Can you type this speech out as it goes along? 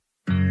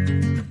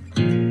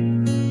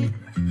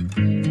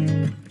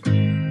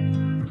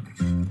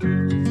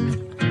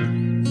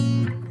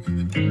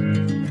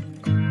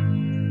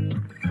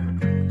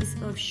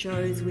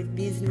with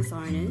business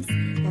owners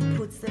that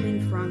puts them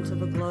in front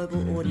of a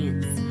global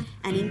audience.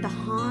 And in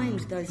behind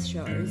those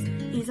shows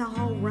is a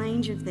whole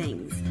range of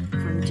things,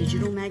 from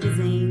digital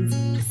magazines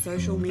to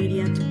social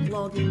media to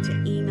blogging to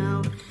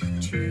email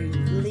to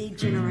lead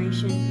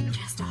generation,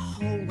 just a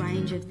whole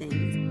range of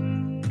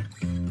things.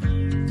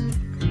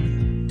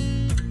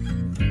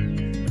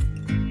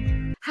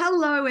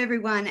 Hello,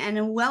 everyone,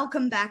 and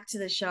welcome back to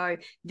the show.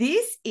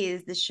 This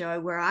is the show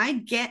where I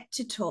get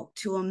to talk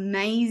to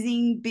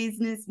amazing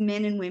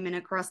businessmen and women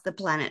across the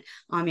planet.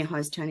 I'm your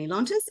host, Toni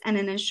Lontis, and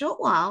in a short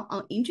while,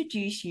 I'll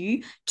introduce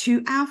you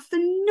to our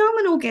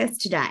phenomenal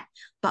guest today.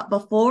 But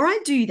before I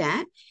do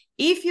that,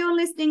 if you're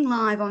listening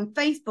live on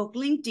Facebook,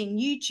 LinkedIn,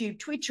 YouTube,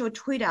 Twitch, or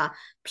Twitter,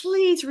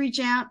 please reach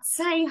out,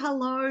 say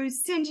hello,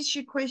 send us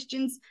your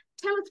questions,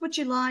 tell us what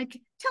you like,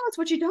 tell us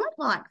what you don't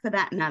like for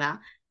that matter.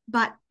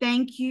 But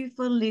thank you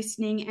for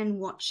listening and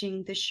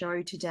watching the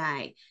show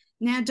today.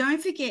 Now,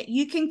 don't forget,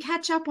 you can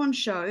catch up on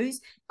shows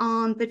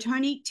on the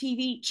Toni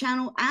TV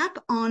channel app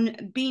on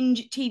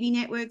Binge TV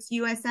Networks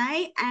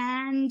USA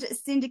and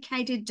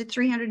syndicated to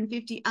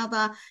 350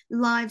 other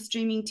live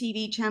streaming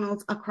TV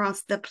channels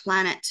across the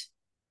planet.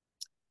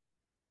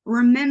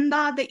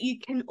 Remember that you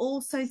can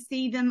also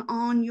see them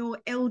on your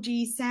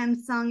LG,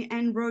 Samsung,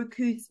 and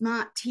Roku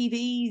smart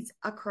TVs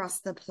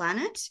across the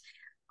planet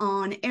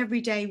on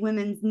Everyday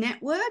Women's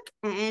Network,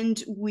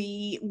 and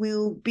we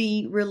will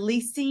be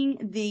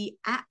releasing the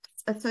apps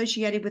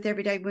associated with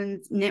Everyday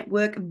Women's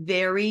Network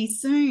very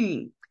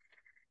soon.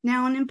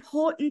 Now, an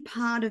important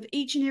part of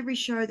each and every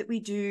show that we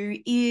do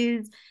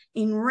is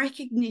in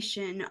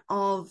recognition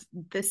of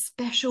the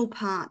special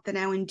part that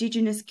our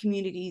Indigenous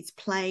communities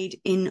played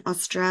in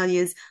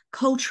Australia's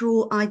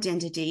cultural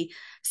identity.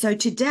 So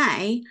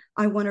today,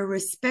 I want to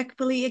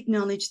respectfully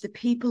acknowledge the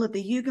people of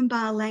the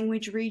Yugambeh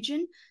language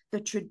region,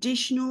 the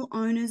traditional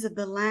owners of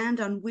the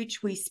land on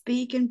which we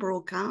speak and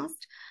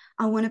broadcast.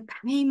 I want to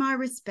pay my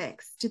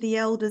respects to the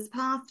elders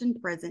past and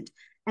present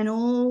and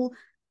all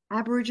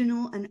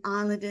Aboriginal and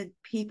Islander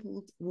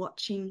people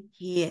watching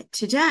here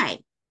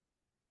today.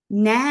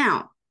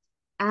 Now,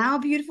 our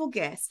beautiful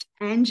guest,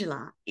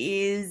 Angela,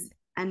 is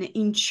an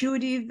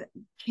intuitive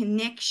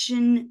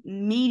connection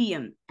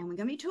medium, and we're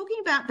going to be talking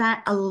about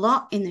that a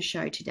lot in the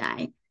show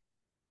today.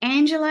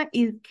 Angela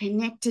is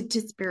connected to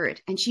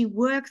spirit, and she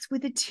works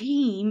with a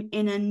team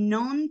in a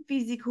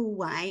non-physical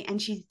way, and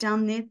she's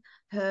done this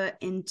her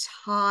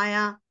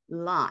entire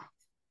life.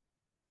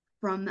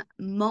 From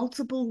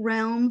multiple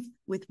realms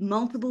with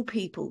multiple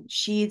people.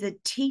 She is a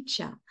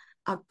teacher,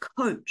 a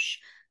coach,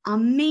 a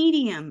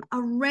medium,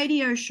 a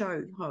radio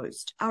show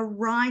host, a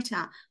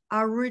writer,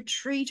 a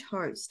retreat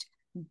host,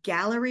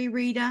 gallery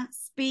reader,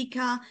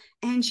 speaker,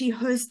 and she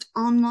hosts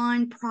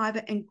online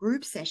private and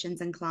group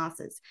sessions and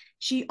classes.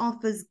 She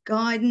offers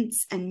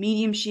guidance and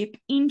mediumship,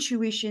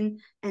 intuition,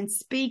 and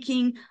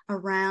speaking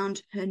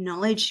around her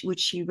knowledge, which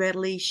she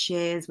readily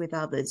shares with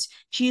others.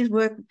 She has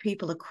worked with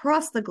people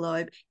across the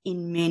globe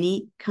in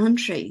many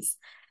countries.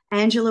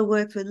 Angela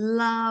works with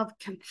love,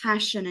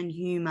 compassion, and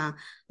humor.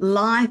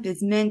 Life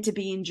is meant to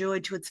be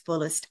enjoyed to its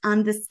fullest,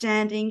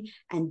 understanding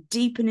and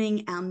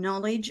deepening our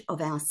knowledge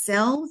of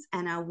ourselves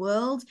and our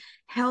world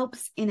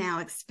helps in our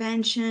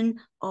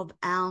expansion of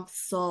our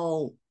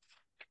soul.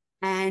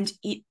 And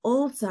it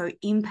also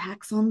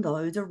impacts on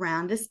those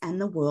around us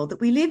and the world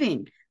that we live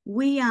in.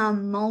 We are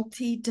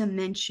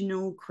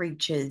multi-dimensional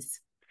creatures.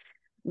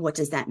 What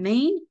does that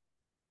mean?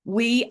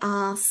 We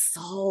are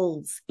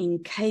souls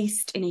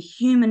encased in a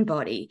human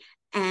body,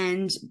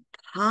 and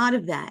part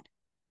of that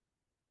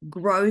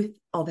growth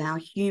of our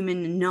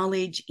human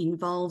knowledge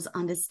involves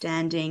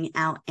understanding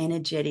our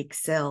energetic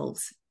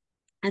selves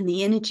and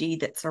the energy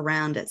that's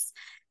around us.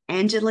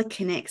 Angela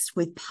connects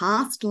with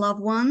past loved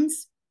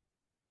ones,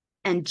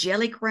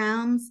 angelic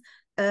realms,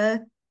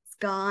 earth,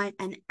 sky,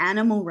 and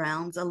animal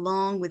realms,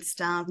 along with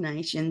star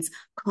nations,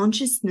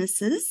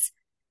 consciousnesses.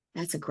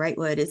 That's a great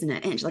word, isn't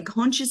it, Angela?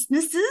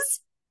 Consciousnesses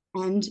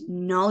and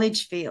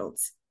knowledge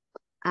fields.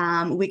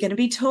 We're going to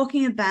be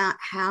talking about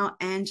how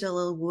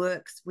Angela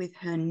works with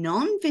her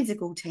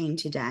non-physical team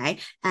today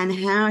and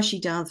how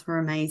she does her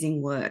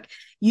amazing work.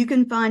 You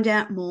can find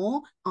out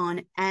more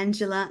on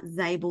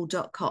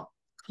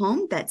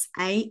angelazabel.com. That's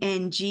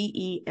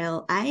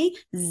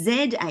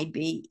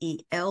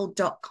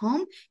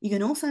ANGELAZABEL.com. You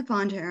can also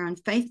find her on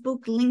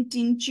Facebook,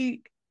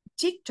 LinkedIn,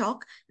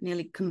 TikTok,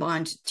 nearly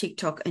combined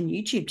TikTok and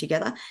YouTube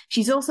together.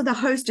 She's also the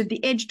host of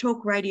the Edge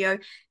Talk Radio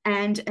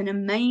and an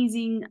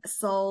amazing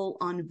soul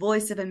on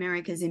Voice of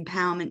America's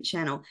Empowerment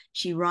Channel.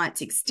 She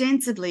writes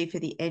extensively for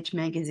the Edge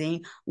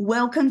magazine.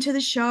 Welcome to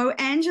the show,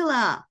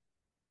 Angela.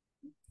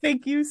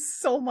 Thank you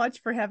so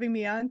much for having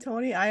me on,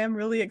 Toni. I am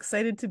really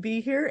excited to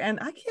be here, and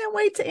I can't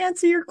wait to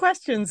answer your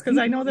questions because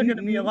I know they're going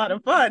to be a lot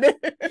of fun.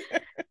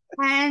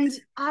 And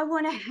I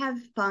want to have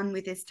fun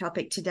with this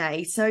topic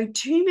today. So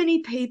too many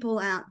people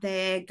out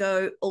there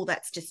go, oh,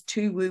 that's just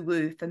too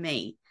woo-woo for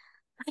me.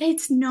 But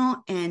it's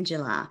not,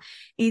 Angela.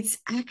 It's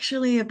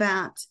actually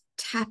about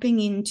tapping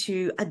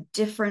into a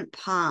different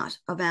part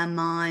of our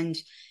mind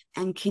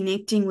and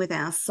connecting with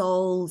our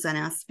souls and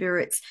our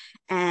spirits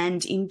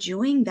and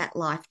enjoying that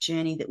life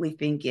journey that we've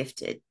been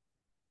gifted.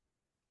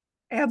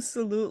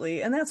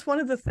 Absolutely. And that's one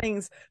of the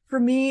things for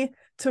me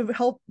to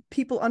help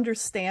people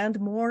understand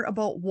more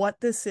about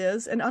what this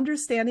is and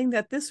understanding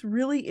that this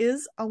really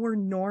is our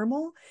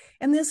normal.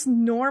 And this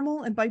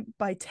normal, and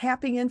by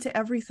tapping into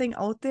everything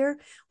out there,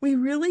 we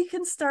really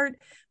can start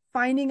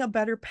finding a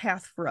better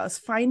path for us,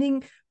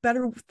 finding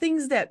better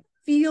things that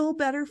feel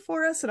better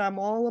for us. And I'm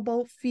all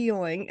about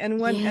feeling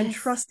and Yes,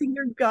 trusting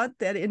your gut,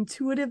 that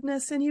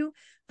intuitiveness in you.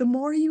 The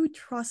more you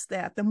trust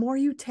that, the more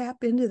you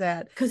tap into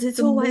that, because it's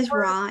the always more.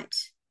 right.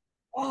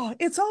 Oh,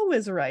 it's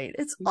always right.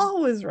 It's Mm.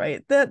 always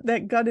right.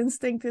 That gut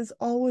instinct is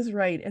always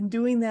right. And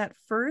doing that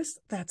first,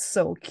 that's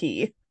so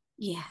key.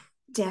 Yeah,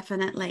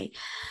 definitely.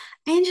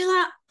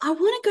 Angela, I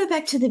want to go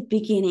back to the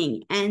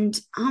beginning and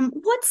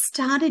what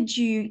started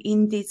you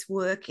in this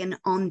work and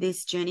on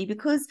this journey?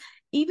 Because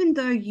even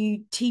though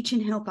you teach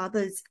and help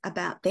others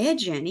about their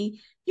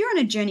journey, you're on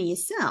a journey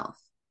yourself.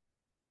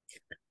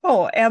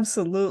 Oh,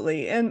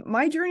 absolutely. And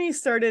my journey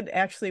started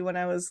actually when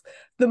I was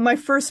my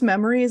first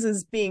memories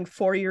is being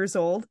 4 years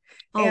old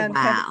Oh, and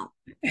having wow.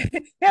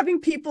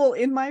 having people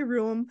in my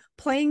room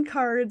playing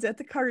cards at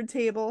the card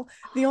table.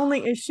 The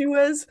only issue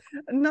is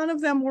none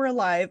of them were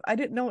alive. I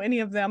didn't know any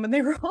of them and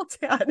they were all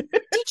dead.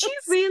 Did you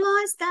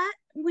realize that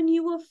when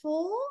you were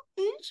four,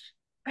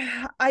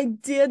 Ange? I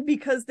did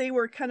because they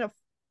were kind of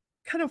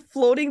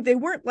floating. They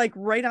weren't like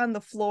right on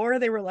the floor.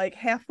 They were like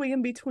halfway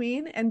in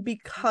between. And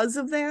because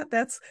of that,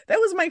 that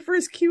was my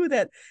first cue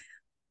that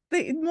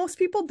most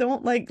people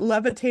don't like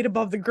levitate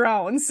above the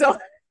ground. So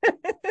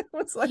it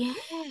was like, Yeah.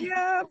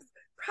 yeah,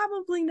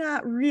 probably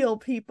not real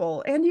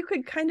people. And you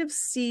could kind of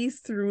see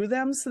through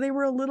them. So they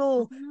were a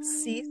little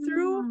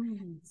see-through.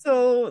 Oh.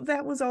 So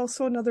that was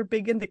also another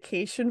big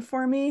indication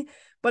for me.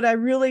 But I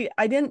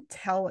didn't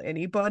tell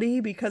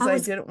anybody because I I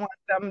was, didn't want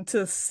them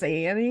to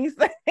say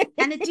anything.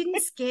 and it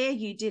didn't scare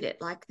you, did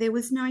it? Like there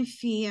was no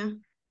fear.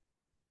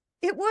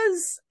 It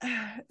was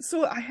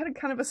so I had a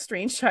kind of a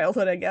strange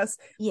childhood, I guess.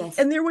 Yes.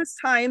 And there was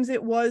times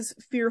it was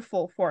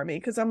fearful for me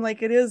because I'm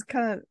like, it is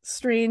kind of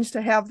strange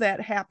to have that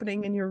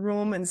happening in your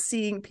room and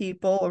seeing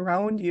people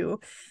around you.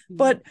 Mm,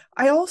 But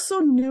I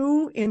also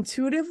knew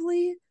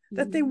intuitively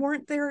that they mm.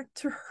 weren't there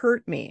to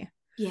hurt me.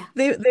 Yeah.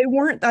 They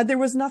weren't there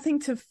was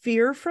nothing to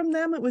fear from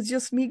them. It was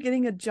just me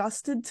getting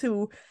adjusted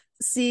to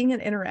seeing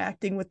and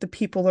interacting with the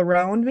people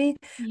around me.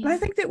 And I Yeah.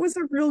 think that was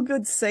a real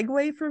good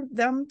segue for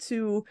them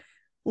to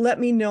let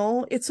me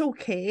know it's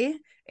okay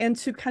and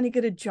to kind of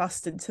get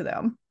adjusted to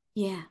them.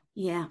 Yeah,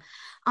 yeah.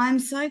 I'm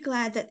so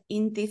glad that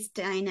in this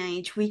day and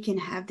age we can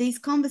have these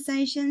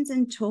conversations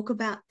and talk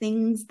about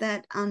things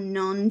that are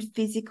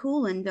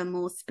non-physical and are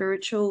more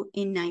spiritual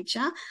in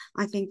nature.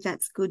 I think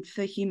that's good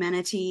for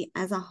humanity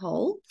as a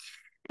whole.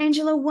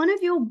 Angela, one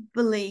of your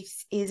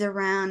beliefs is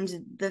around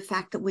the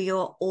fact that we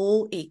are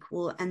all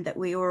equal and that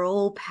we are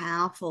all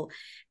powerful.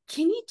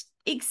 Can you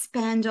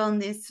expand on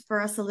this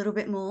for us a little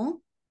bit more?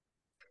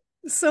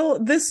 So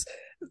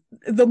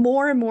the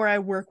more and more I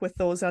work with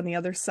those on the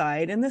other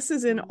side, and this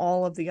is in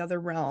all of the other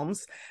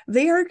realms,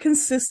 they are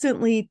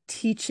consistently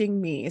teaching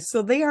me.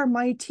 So they are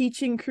my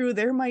teaching crew.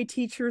 They're my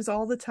teachers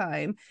all the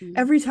time. Mm,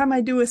 Every time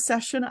I do a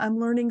session, I'm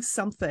learning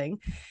something.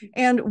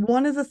 And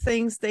one of the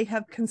things they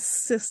have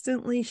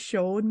consistently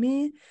showed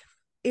me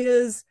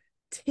is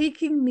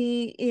taking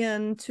me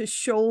in to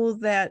show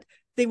that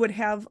they would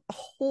have a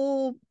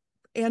whole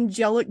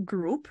angelic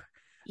group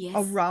yes.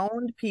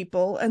 around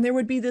people, and there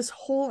would be this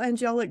whole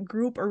angelic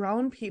group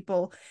around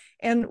people.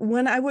 And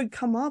when I would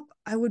come up,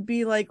 I would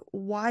be like,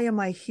 why am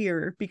I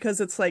here?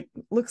 Because it's like,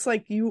 looks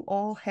like you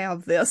all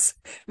have this.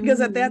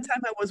 Because at that Mm,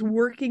 time I was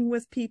working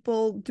with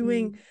people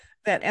doing mm,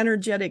 that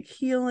energetic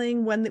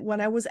healing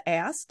when I was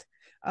asked.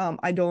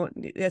 I don't,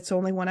 it's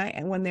only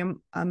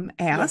I'm yes.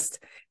 asked.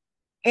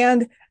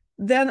 And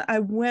then I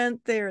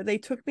went there. They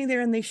took me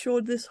there and they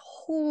showed this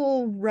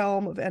whole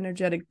realm of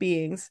energetic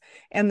beings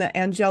and the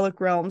angelic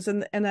realms.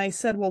 And I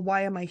said, well,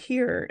 why am I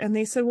here? And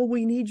they said, well,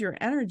 we need your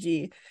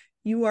energy.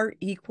 You are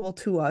equal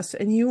to us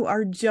and you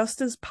are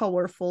just as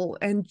powerful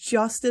and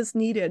just as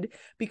needed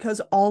because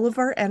all of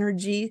our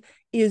energy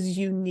is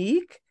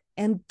unique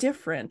and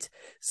different.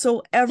 So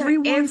So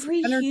everyone's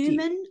every energy,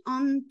 human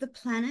on the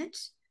planet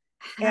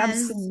has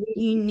absolutely.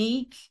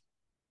 unique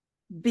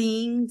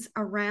beings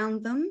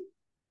around them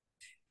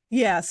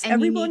Yes, and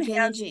everyone unique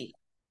has energy.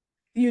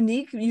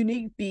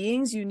 unique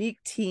beings,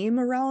 unique team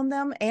around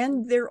them,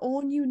 and their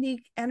own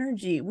unique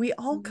energy. We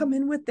all come Mm,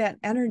 in with that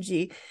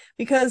energy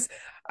because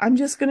I'm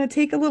just going to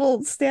take a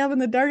little stab in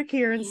the dark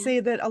here and yeah. say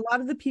that a lot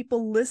of the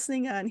people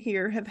listening on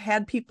here have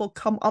had people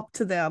come up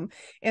to them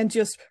and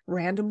just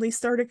randomly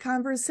start a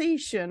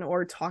conversation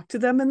or talk to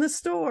them in the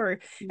store.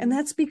 And Mm,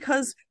 that's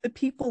because the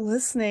people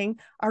listening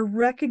are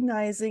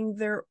recognizing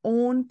their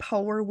own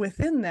power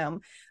within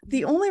them.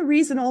 The mm. only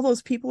reason all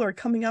those people are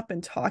coming up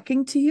and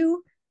talking to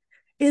you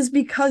is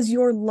because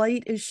your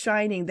light is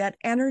shining. That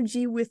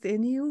energy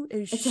within you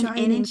is It's an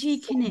shining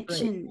energy so bright.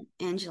 connection,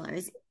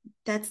 Angela.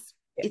 That's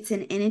it's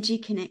an energy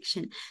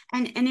connection,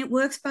 and it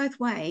works both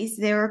ways.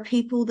 There are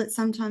people that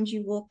sometimes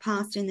you walk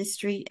past in the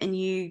street and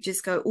you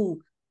just go, oh,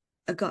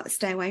 I got to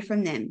stay away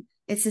from them.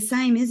 It's the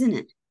same, isn't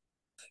it?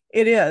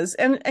 It is.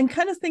 And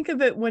kind of think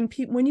of it when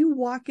when you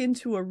walk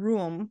into a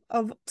room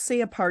of,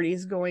 say, a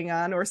party's going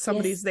on or Yes.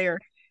 somebody's there,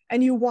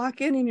 and you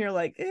walk in and you're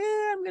like,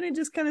 I'm gonna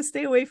just kind of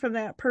stay away from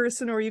that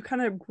person, or you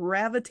kind of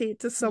gravitate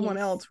to someone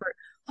Yes. else where,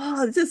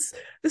 oh,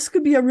 this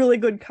could be a really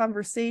good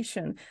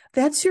conversation.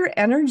 That's your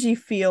energy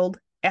field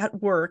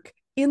at work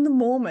in the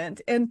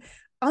moment. And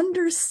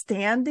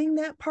understanding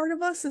that part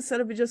of us,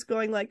 instead of just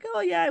going like, oh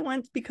yeah, I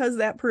went because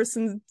that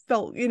person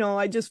felt,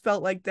 I just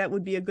felt like that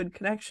would be a good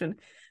connection.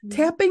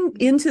 Tapping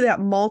into that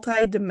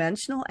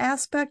multi-dimensional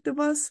aspect of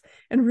us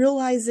and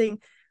realizing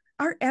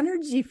our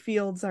energy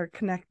fields are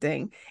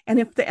connecting. And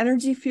if the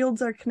energy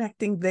fields are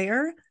connecting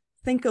there,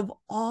 think of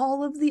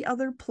all of the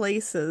other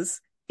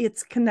places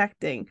it's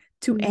connecting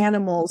to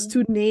animals,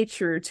 Mm-hmm. to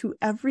nature, to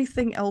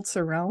everything else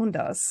around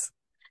us.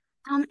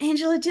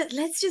 Angela,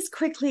 let's just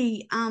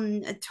quickly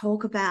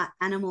talk about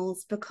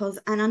animals, because,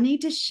 and I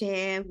need to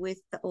share with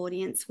the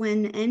audience,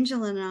 when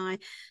Angela and I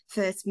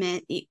first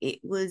met,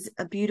 it was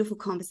a beautiful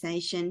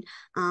conversation,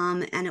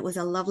 and it was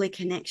a lovely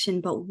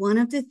connection. But one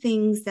of the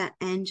things that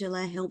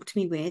Angela helped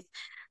me with,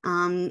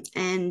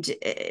 and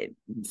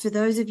for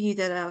those of you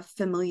that are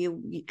familiar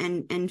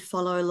and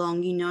follow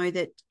along, you know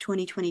that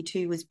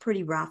 2022 was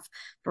pretty rough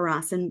for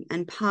us,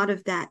 and part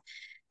of that,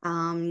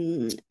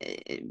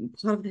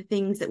 part of the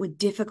things that were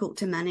difficult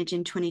to manage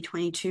in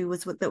 2022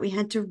 was that we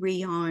had to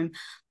rehome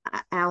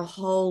our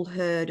whole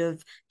herd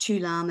of 2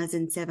 llamas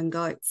and 7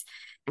 goats.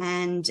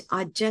 And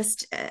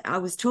I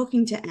was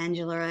talking to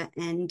Angela,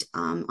 and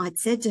I'd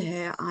said to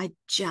her, I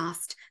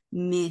just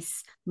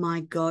miss my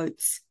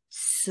goats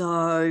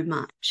so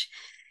much.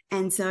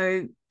 And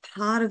so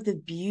part of the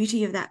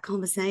beauty of that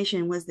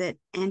conversation was that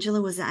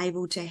Angela was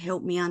able to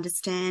help me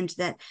understand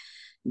that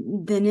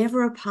they're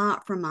never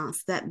apart from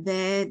us, that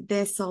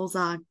their souls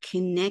are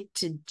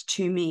connected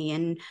to me.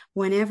 And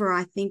whenever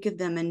I think of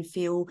them and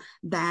feel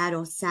bad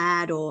or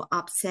sad or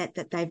upset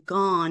that they've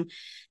gone,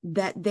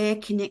 that they're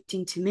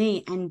connecting to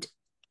me. And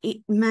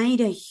it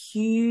made a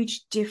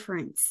huge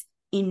difference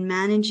in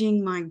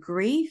managing my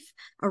grief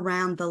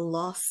around the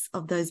loss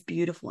of those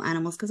beautiful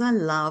animals, because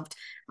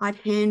I'd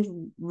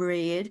hand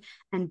reared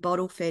and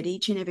bottle fed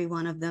each and every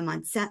one of them.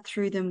 I'd sat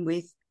through them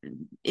with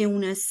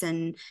illness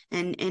and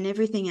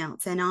everything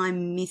else, and I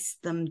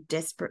missed them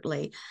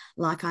desperately,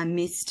 like I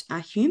missed a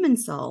human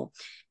soul.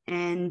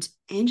 And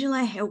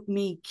Angela helped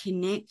me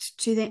connect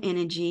to their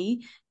energy,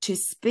 to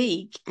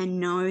speak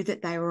and know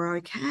that they were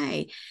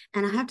okay.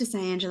 And I have to say,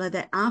 Angela,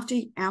 that after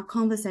our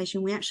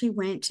conversation, we actually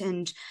went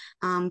and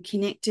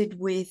connected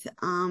with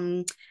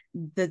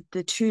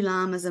the 2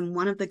 llamas and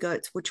one of the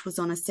goats, which was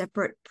on a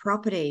separate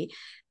property.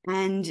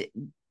 And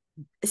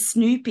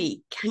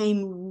Snoopy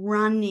came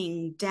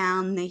running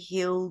down the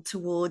hill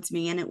towards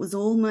me, and it was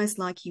almost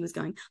like he was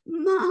going,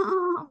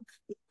 Mom,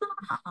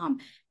 Mom.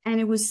 And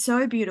it was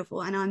so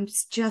beautiful. And I'm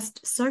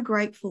just so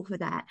grateful for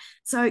that.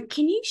 So,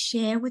 can you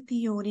share with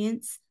the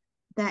audience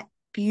that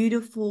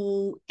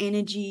beautiful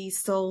energy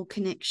soul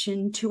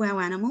connection to our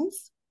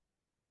animals?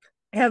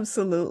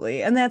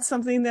 Absolutely. And that's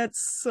something that's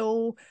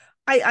so,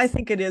 I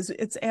think it is.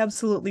 It's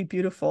absolutely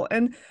beautiful.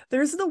 And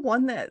there's the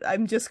one that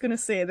I'm just going to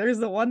say, there's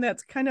the one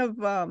that's kind of,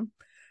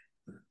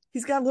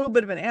 he's got a little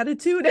bit of an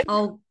attitude.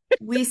 Oh,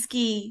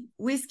 Whiskey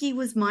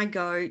was my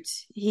goat.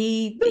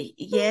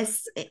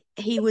 Yes,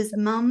 he was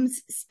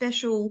Mum's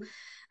special.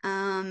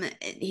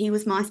 He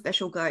was my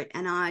special goat,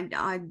 and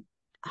I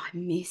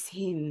miss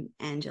him,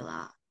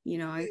 Angela.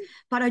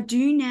 But I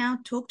do now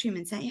talk to him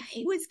and say,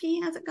 "Hey, Whiskey,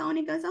 how's it going?"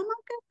 He goes, "Oh my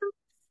God,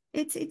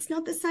 it's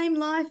not the same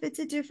life. It's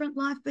a different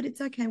life, but it's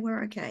okay.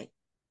 We're okay."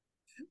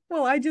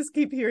 Well, I just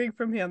keep hearing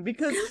from him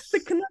because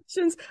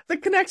the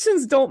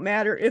connections don't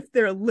matter if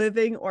they're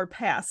living or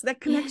past.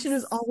 That connection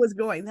is Yes. always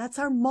going. That's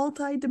our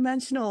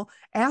multi-dimensional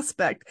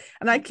aspect.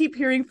 And I keep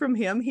hearing from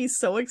him. He's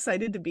so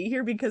excited to be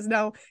here because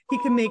now he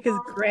can make his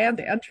grand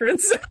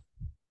entrance.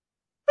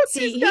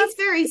 See, He's got he's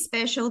very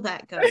special,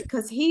 that goat,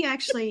 because he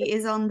actually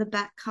is on the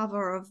back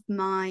cover of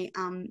my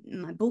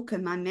book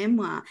and my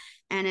memoir,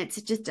 and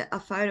it's just a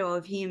photo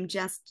of him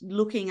just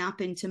looking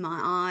up into my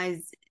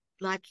eyes,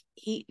 like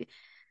he.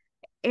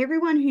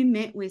 Everyone who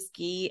met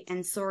Whiskey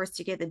and saw us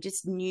together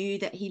just knew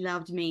that he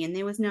loved me, and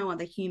there was no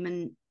other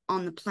human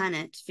on the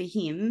planet for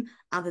him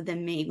other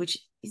than me, which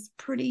is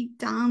pretty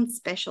darn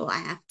special, I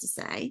have to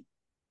say.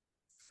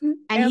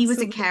 And he was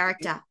a absolutely.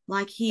 character,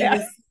 like he Yeah.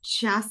 was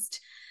just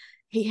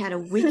he had a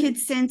wicked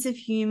sense of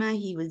humor.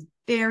 He was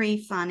very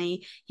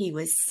funny. He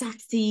was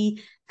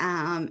sassy.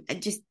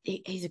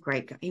 He's a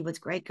great guy. He was a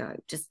great guy.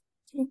 Just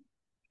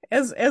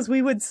As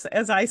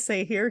I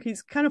say here,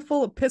 he's kind of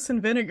full of piss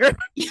and vinegar.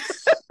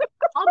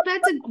 oh,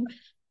 that's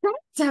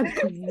a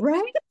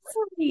great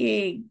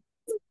saying.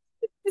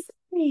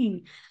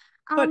 Saying.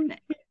 But Um,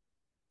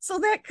 so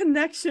that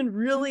connection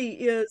really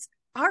is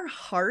our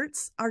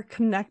hearts are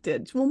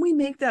connected. When we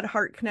make that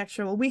heart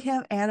connection, when we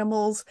have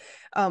animals,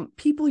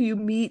 people you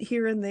meet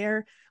here and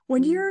there,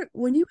 when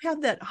you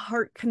have that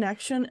heart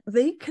connection,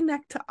 they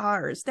connect to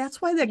ours.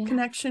 That's why that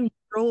connection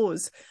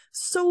grows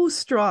so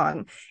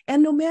strong.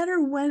 And no matter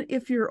when,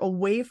 if you're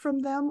away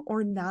from them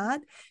or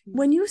not,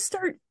 when you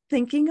start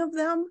thinking of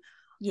them,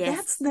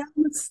 that's them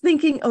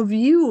thinking of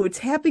you,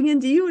 tapping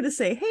into you to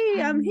say,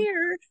 hey, I'm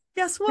here.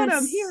 Guess what?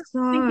 I'm here.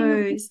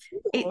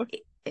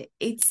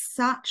 It's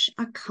such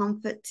a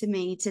comfort to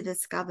me to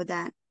discover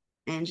that,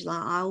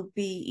 Angela. I'll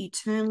be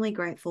eternally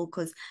grateful,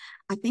 because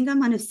I think I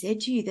might have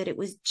said to you that it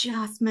was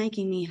just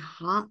making me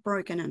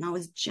heartbroken, and I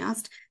was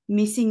just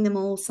missing them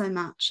all so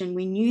much. And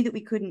we knew that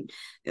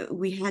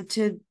we had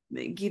to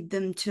give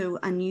them to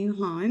a new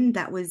home.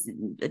 That was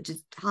a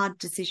just hard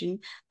decision,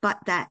 but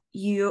that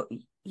you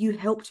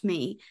helped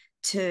me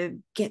to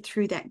get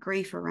through that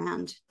grief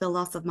around the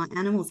loss of my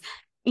animals.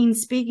 In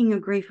speaking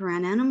of grief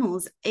around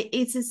animals,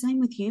 it's the same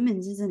with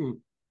humans, isn't it?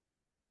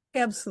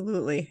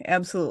 Absolutely.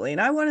 Absolutely.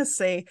 And I want to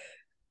say,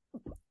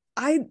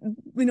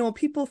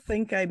 people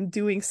think I'm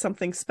doing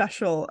something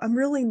special. I'm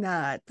really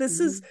not. This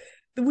is,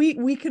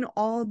 we can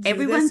all do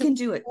Everyone this. can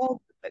do it.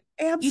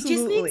 Absolutely. You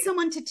just need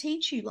someone to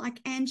teach you.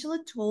 Like Angela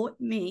taught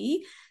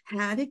me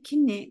how to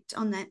connect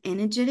on that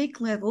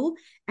energetic level,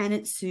 and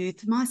it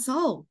soothed my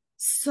soul.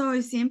 So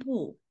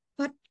simple.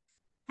 But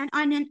and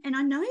I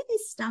know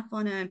this stuff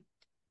on a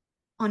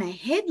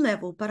head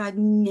level, but I'd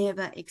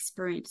never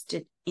experienced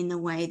it in the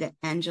way that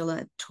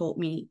Angela taught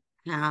me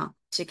how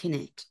to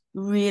connect.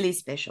 Really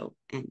special,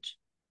 Ange.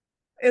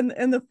 And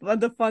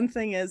the fun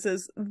thing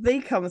is they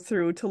come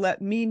through to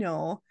let me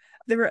know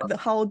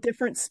how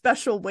different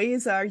special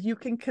ways are you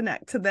can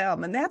connect to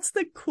them. And that's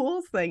the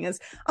cool thing, is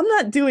I'm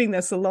not doing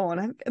this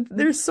alone.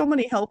 There's so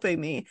many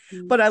helping me,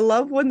 but I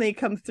love when they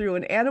come through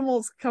and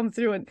animals come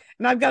through, and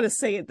I've got to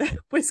say it, that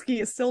Whiskey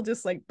is still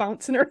just like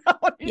bouncing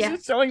around. He's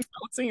just showing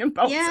bouncing and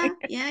bouncing.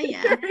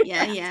 Yeah.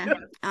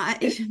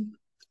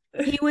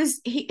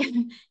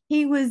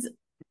 He was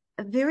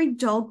very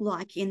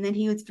dog-like in that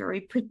he was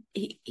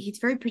he's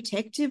very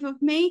protective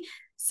of me.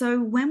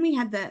 So when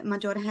my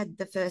daughter had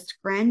the first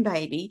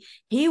grandbaby,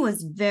 he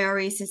was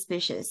very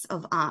suspicious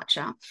of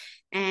Archer.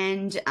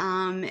 And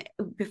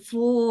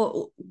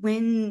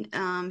when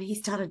he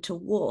started to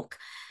walk,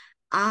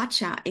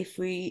 Archer, if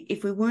we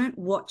weren't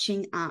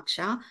watching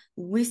Archer,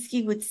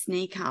 Whiskey would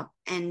sneak up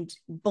and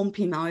bump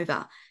him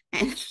over,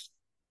 and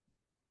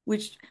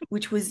which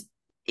was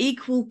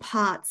equal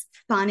parts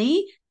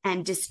funny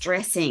and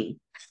distressing.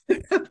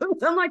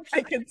 I'm like,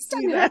 I can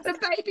see that.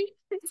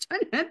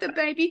 Don't hurt the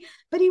baby.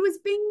 But he was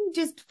being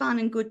just fun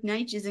and good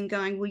natured and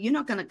going, well, you're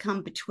not going to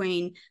come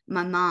between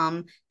my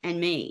mom and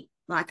me.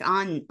 Like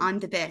I'm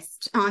the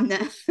best. I'm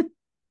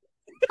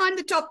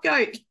the top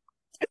goat.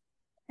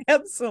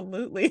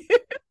 Absolutely.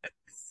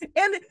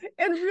 And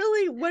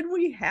really, when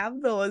we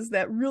have those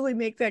that really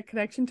make that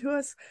connection to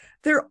us,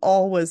 they're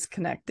always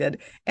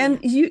connected. And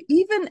you,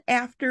 even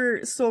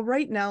after, so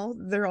right now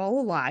they're all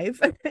alive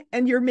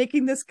and you're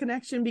making this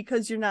connection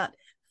because you're not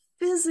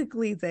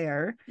physically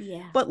there.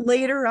 But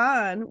later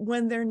on,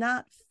 when they're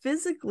not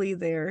physically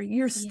there,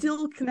 you're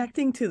still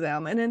connecting to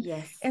them. And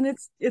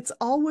it's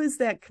always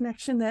that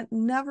connection that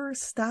never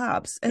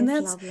stops. And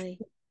that's lovely.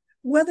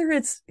 Whether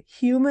it's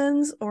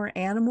humans or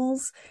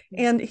animals.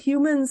 And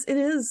humans, it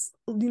is,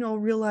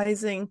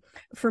 realizing,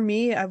 for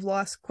me, I've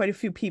lost quite a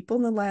few people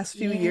in the last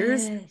few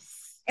years,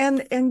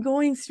 and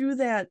going through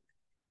that,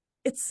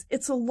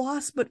 it's a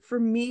loss, but for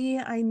me,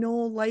 I know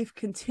life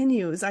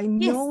continues. I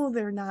know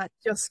they're not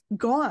just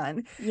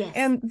gone,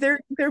 and their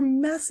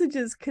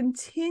messages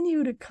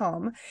continue to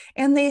come,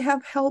 and they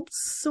have helped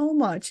so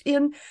much.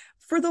 And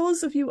for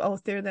those of you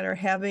out there that are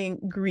having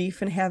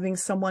grief and having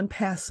someone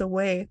pass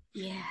away,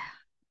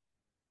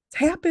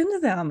 tap into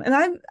them.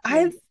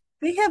 And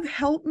they have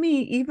helped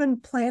me even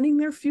planning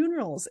their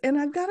funerals. And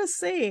I've got to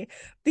say,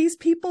 these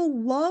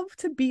people love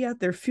to be at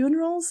their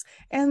funerals,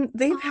 and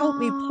they've helped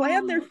me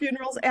plan their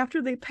funerals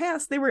after they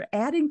pass. They were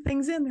adding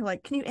things in. They're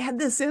like, can you add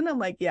this in? I'm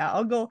like, yeah,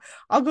 I'll go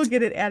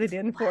get it added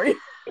in for you.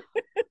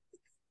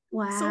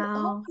 Wow. So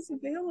all is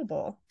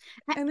available.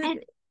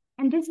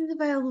 And this is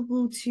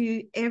available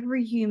to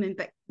every human,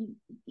 but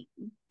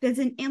there's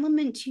an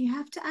element you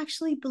have to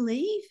actually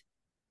believe.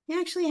 You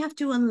actually have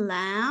to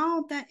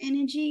allow that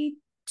energy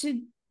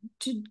to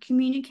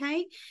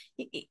communicate.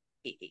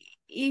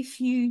 If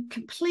you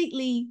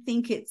completely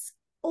think it's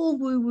all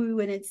woo-woo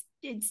and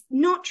it's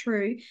not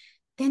true,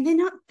 then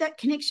that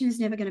connection is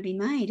never going to be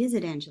made, is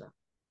it, Angela?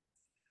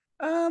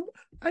 I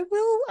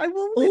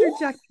will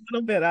interject a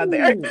little bit on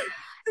there.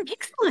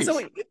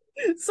 Excellent.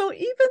 So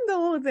even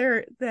though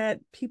that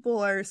people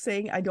are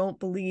saying, I don't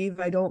believe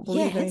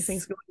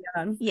anything's going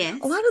on.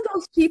 A lot of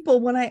those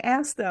people, when I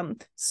ask them,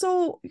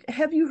 so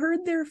have you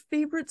heard their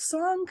favorite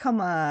song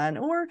come on?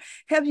 Or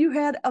have you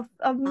had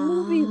a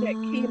movie that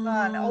came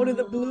on out of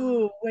the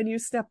blue when you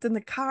stepped in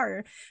the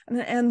car?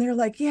 And they're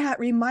like, yeah, it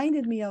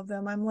reminded me of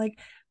them. I'm like,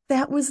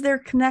 that was their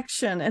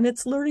connection. And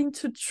it's learning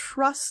to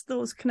trust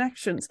those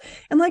connections.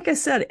 And like I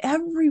said,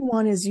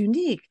 everyone is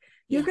unique.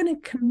 You're going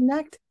to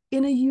connect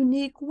in a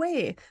unique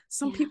way.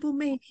 Some Yeah. people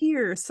may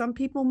hear, some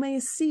people may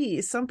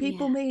see, some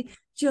people may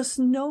just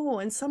know,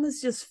 and some is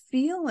just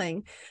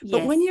feeling.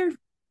 But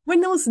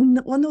when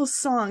those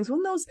songs,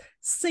 when those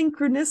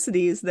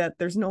synchronicities, that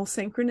there's no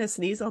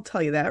synchronicities, I'll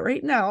tell you that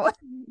right now.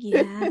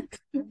 Yeah.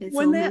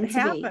 When that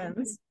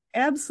happens,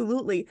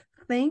 absolutely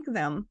thank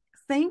them.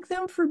 Thank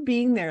them for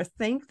being there.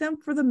 Thank them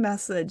for the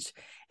message.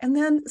 And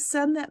then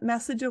send that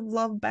message of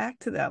love back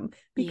to them,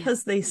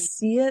 because they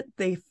see it,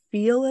 they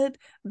feel it,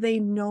 they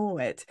know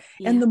it.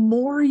 And the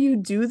more you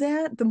do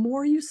that, the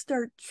more you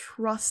start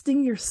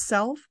trusting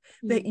yourself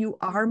that you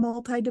are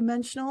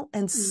multidimensional,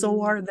 and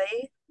so are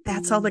they.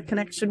 That's how the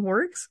connection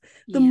works.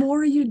 The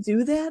more you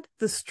do that,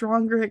 the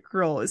stronger it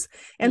grows.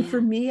 And for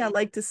me, I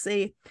like to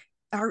say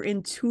our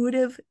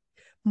intuitive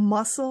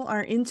muscle,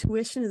 our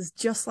intuition is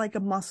just like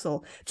a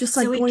muscle, just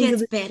like it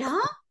gets better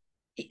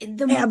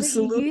the more that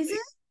you use it.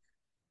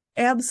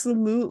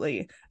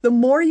 Absolutely. The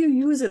more you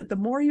use it, the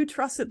more you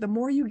trust it, the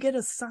more you get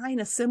a sign,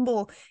 a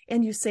symbol,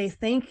 and you say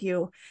thank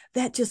you,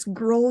 that just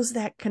grows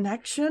that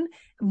connection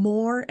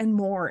more and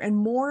more, and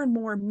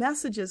more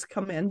messages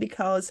come in,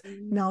 because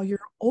now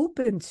you're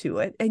open to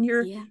it, and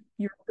you're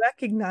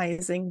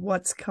recognizing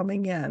what's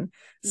coming in.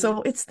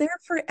 So it's there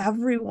for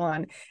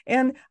everyone.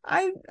 And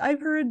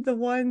I've heard the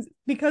ones,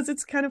 because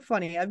it's kind of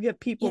funny, I get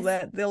people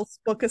that they'll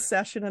book a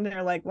session and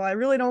they're like, well, I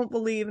really don't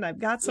believe, and I've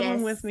got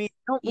someone with me, I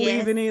don't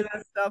believe any of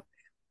that stuff.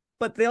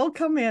 But they'll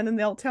come in and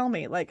they'll tell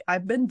me, like,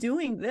 I've been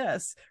doing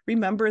this,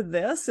 remember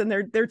this? And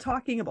they're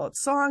talking about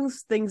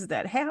songs, things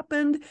that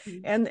happened,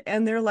 and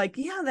they're like,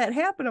 yeah, that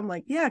happened. I'm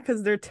like, yeah,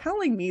 because they're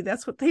telling me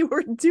that's what they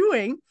were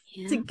doing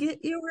to get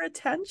your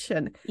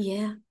attention.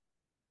 Yeah.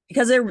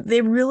 Because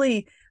they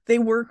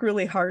work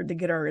really hard to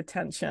get our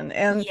attention.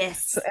 And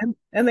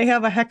and they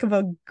have a heck of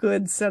a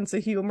good sense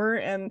of humor.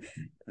 And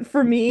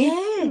for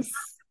me,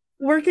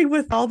 working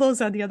with all those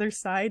on the other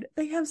side,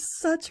 they have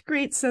such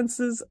great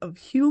senses of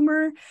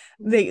humor.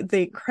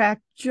 They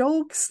crack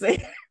jokes.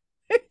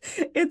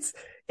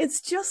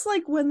 It's just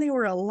like when they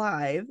were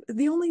alive.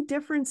 The only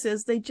difference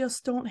is they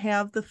just don't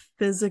have the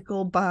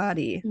physical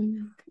body.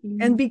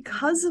 And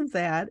because of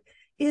that,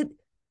 it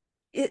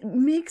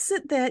makes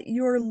it that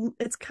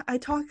I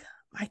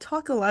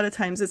talk a lot of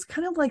times, it's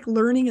kind of like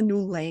learning a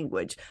new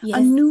language, a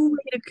new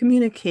way to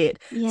communicate.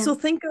 So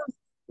think of,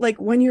 like,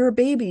 when you're a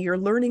baby, you're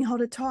learning how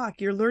to talk,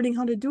 you're learning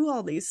how to do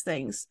all these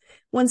things.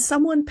 When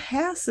someone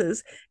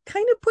passes,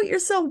 kind of put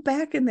yourself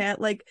back in that,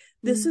 like,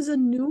 this is a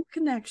new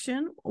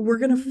connection. We're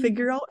going to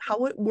figure out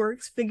how it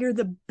works, figure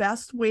the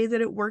best way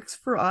that it works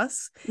for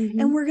us,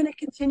 and we're going to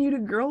continue to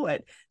grow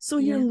it. So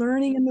you're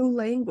learning a new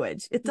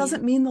language. It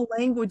doesn't mean the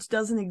language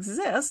doesn't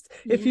exist.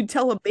 If you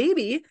tell a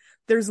baby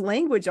there's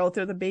language out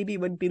there, the baby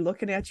would be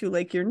looking at you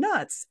like you're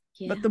nuts.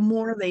 But the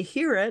more they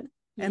hear it,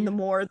 and the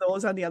more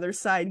those on the other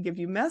side give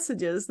you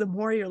messages, the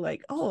more you're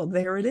like, oh,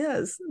 there it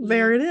is.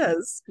 There it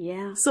is.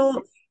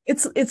 So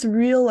it's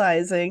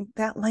realizing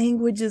that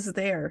language is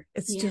there.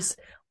 It's just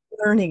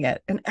learning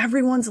it. And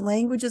everyone's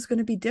language is going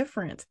to be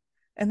different.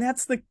 And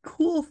that's the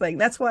cool thing.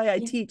 That's why I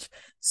teach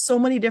so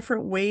many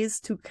different ways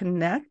to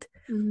connect,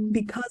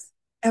 because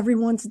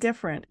everyone's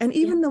different. And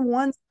even the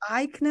ones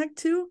I connect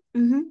to,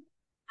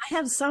 I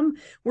have some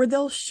where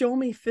they'll show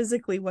me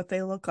physically what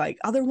they look like.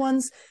 Other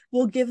ones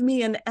will give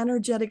me an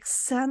energetic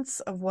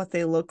sense of what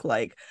they look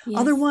like.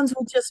 Other ones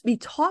will just be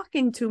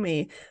talking to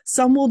me.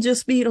 Some will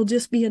just be, it'll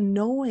just be a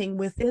knowing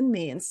within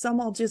me. And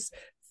some I'll just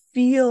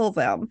feel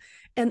them.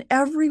 And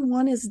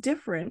everyone is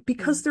different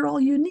because they're all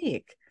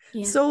unique.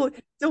 So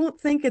don't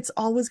think it's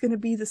always going to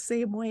be the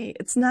same way.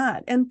 It's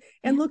not. And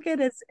look at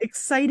it, it's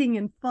exciting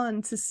and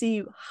fun to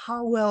see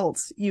how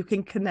else you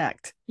can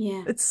connect.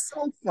 It's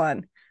so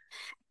fun.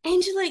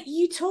 Angela,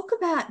 you talk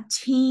about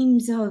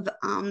teams of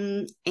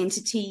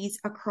entities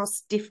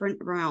across different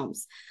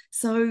realms.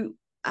 So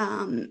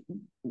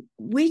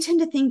we tend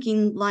to think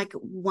in like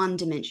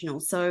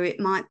one-dimensional. So it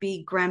might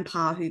be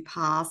grandpa who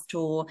passed,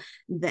 or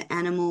the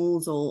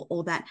animals,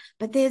 or that.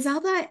 But there's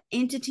other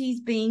entities,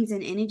 beings,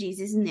 and energies,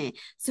 isn't there?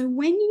 So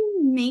when you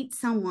meet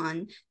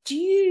someone, do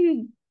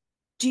you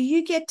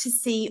get to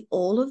see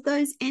all of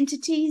those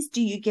entities?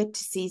 Do you get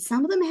to see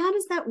some of them? How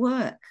does that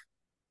work?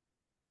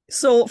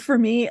 So for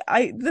me,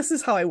 this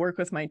is how I work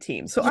with my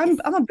team. So I'm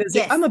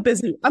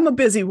a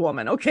busy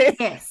woman, okay?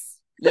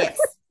 Yes.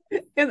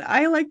 And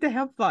I like to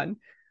have fun.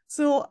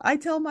 So I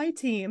tell my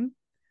team,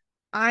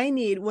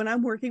 when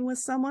I'm working with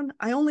someone,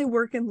 I only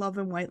work in love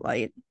and white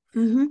light.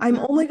 I'm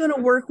only going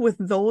to work with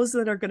those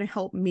that are going to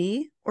help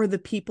me or the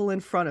people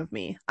in front of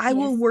me. I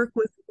will work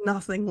with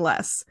nothing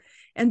less.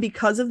 And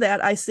because of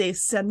that, I say,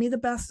 send me the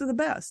best of the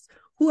best,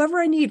 whoever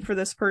I need for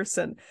this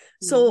person.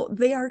 So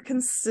they are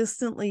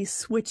consistently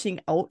switching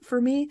out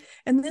for me.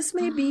 And this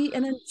may be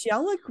an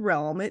angelic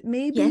realm. It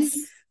may be,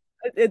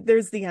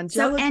 there's the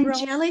angelic realm.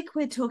 So angelic,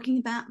 we're talking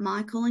about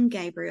Michael and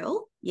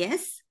Gabriel.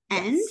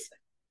 And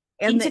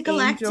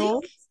intergalactic. The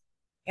angels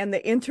and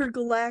the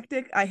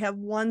intergalactic. I have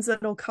ones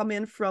that'll come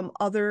in from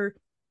other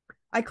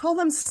I call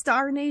them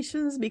star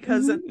nations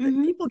because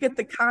people get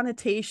the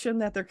connotation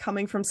that they're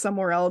coming from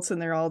somewhere else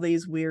and they're all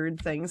these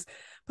weird things,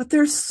 but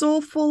they're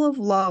so full of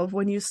love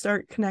when you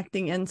start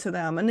connecting into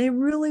them, and they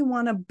really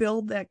want to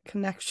build that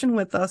connection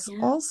with us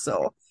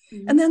also.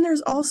 And then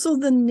there's also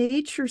the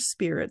nature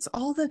spirits,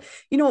 all the,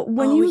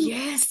 when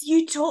yes,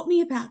 you taught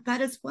me about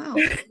that as well.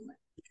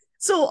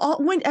 So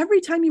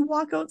every time you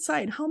walk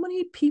outside, how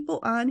many people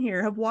on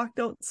here have walked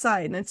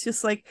outside and it's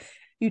just like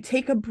you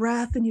take a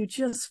breath and you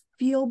just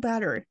feel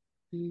better?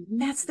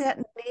 That's that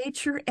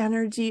nature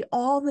energy,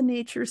 all the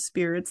nature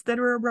spirits that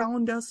are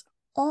around us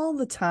all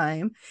the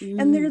time.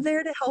 And they're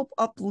there to help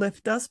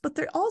uplift us, but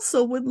they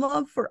also would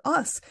love for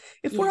us.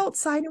 If we're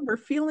outside and we're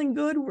feeling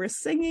good, we're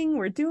singing,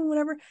 we're doing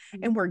whatever,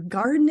 and we're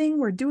gardening,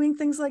 we're doing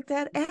things like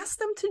that, ask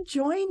them to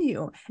join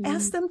you.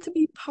 Ask them to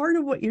be part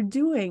of what you're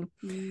doing.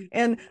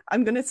 And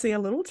I'm going to say a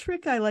little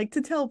trick I like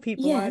to tell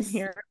people on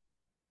here.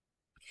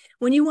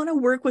 When you want to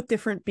work with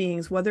different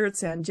beings, whether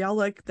it's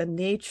angelic, the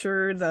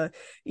nature,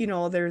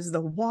 there's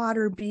the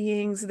water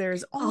beings,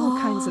 there's all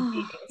kinds of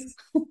beings.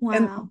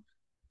 Wow.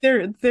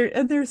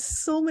 And there's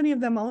so many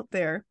of them out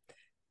there.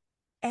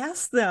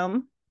 Ask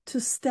them to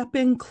step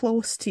in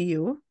close to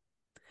you,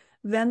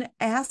 then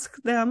ask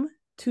them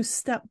to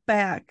step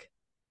back.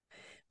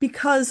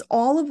 Because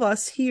all of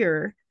us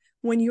here,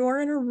 when you're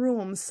in a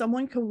room,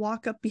 someone can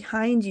walk up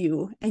behind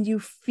you and you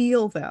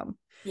feel them.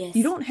 Yes.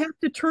 You don't have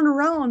to turn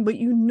around, but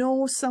you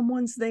know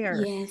someone's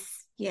there.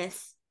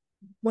 Yes.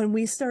 When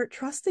we start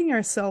trusting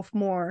ourselves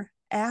more,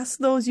 ask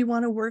those you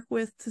want to work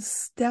with to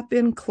step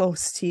in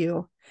close to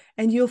you,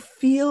 and you'll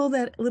feel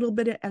that little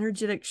bit of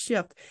energetic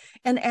shift.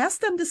 And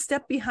ask them to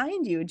step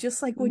behind you,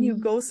 just like when you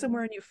go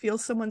somewhere and you feel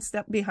someone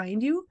step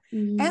behind you.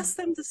 Ask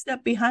them to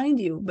step behind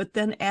you, but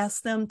then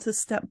ask them to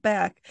step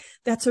back.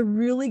 That's a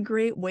really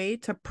great way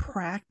to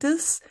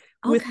practice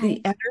with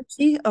the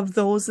energy of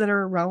those that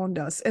are around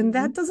us. And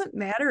that doesn't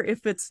matter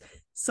if it's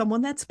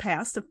someone that's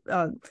passed,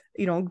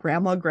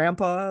 grandma,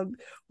 grandpa,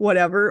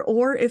 whatever,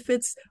 or if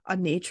it's a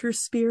nature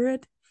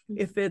spirit,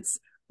 if it's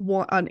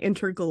an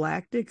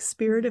intergalactic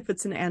spirit, if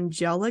it's an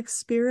angelic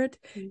spirit.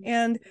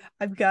 And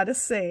I've got to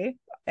say,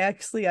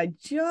 actually, I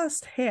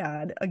just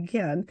had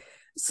again,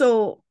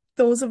 so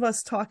those of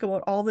us talk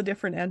about all the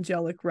different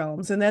angelic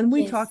realms, and then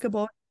we talk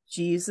about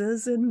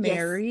Jesus and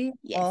Mary,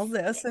 all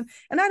this.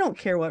 And I don't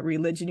care what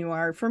religion you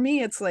are. For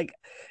me, it's like,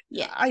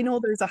 I know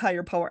there's a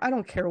higher power. I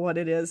don't care what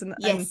it is. And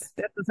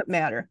that doesn't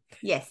matter.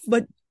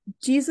 But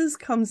Jesus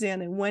comes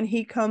in, and when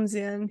he comes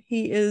in,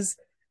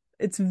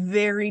 it's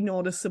very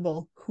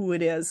noticeable who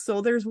it is.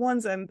 So there's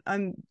ones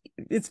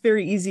it's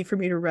very easy for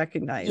me to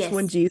recognize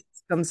when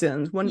Jesus comes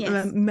in, when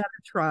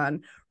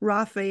Metatron,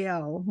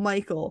 Raphael,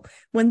 Michael,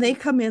 when they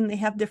come in, they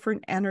have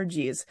different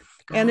energies.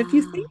 And if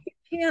you think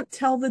you can't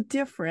tell the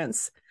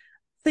difference,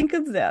 think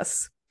of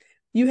this.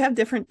 You have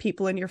different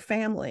people in your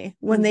family.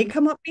 When they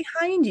come up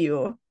behind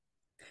you,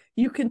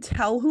 you can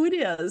tell who it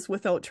is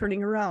without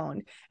turning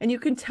around. And you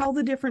can tell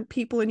the different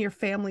people in your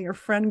family or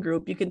friend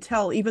group. You can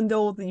tell, even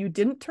though you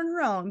didn't turn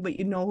around, but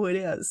you know who it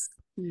is.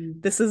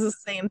 This is the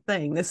same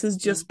thing. This is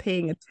just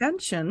paying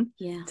attention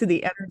to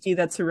the energy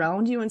that's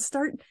around you and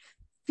start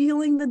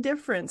feeling the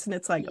difference. And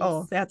it's like,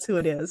 oh, that's who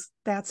it is.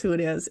 That's who it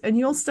is. And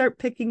you'll start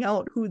picking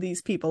out who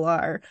these people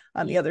are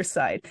on the other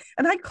side.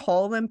 And I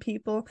call them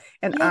people.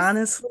 And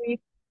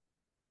honestly,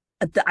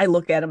 I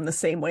look at them the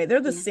same way.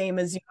 They're the same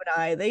as you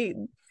and I.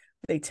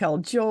 They tell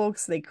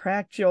jokes, they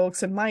crack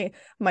jokes, and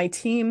my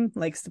team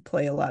likes to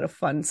play a lot of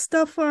fun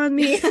stuff on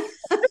me.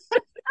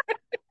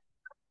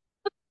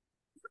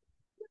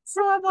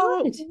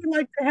 So we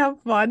like to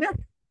have fun.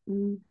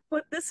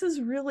 But this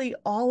is really,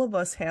 all of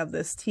us have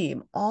this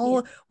team.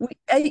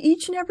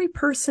 Each and every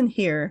person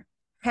here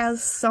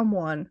has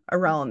someone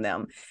around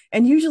them,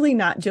 and usually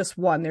not just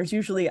one. There's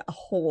usually a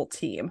whole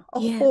team,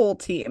 whole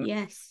team.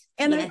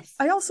 And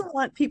I also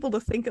want people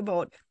to think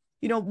about,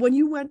 when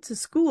you went to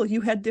school,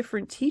 you had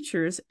different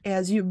teachers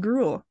as you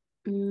grew.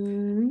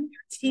 Your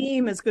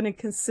team is going to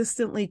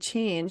consistently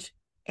change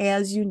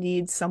as you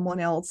need someone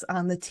else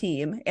on the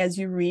team, as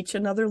you reach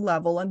another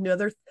level,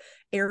 another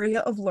area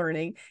of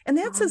learning. And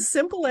that's as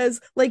simple as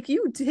like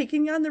you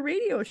taking on the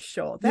radio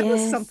show. That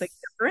was something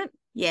different.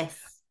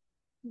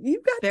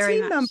 You've got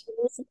team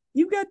members.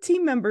 You've got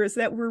team members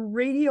that were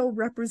radio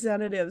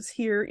representatives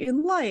here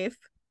in life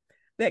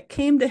that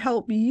came to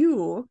help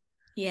you,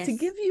 to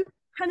give you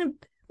kind of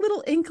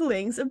little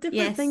inklings of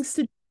different things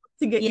to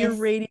get your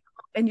radio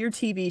and your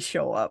TV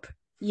show up.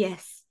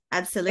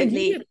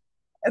 Absolutely.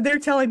 They're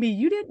telling me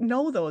you didn't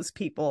know those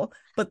people,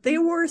 but they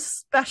were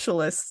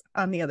specialists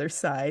on the other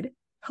side,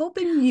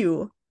 helping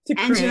you to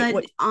Angela,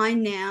 create I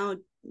now,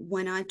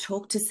 when I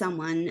talk to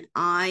someone,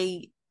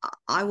 I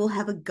will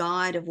have a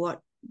guide of what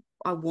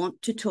I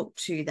want to talk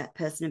to that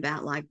person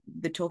about, like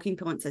the talking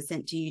points I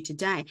sent to you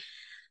today.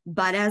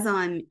 But as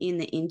I'm in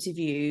the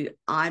interview,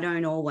 I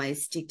don't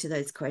always stick to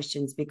those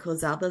questions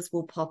because others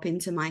will pop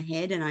into my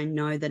head and I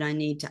know that I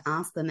need to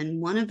ask them.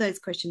 And one of those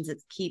questions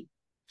that's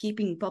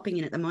keeping popping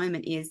in at the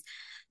moment is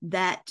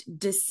that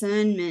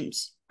discernment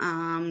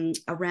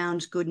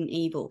around good and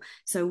evil.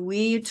 So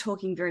we're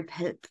talking very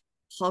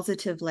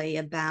positively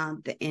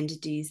about the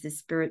entities, the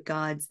spirit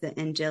guides, the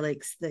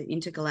angelics, the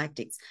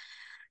intergalactics.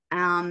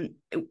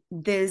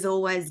 There's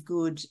always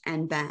good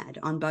and bad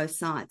on both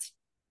sides.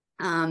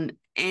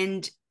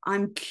 And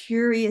I'm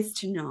curious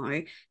to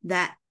know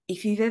that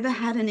if you've ever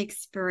had an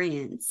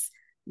experience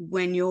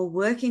when you're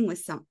working with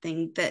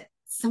something that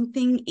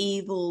something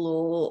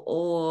evil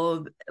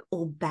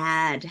or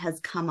bad has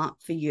come up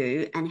for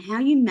you, and how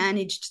you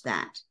managed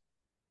that.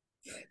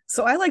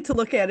 So I like to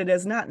look at it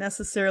as not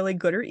necessarily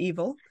good or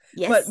evil,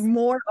 Yes. but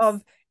more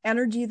of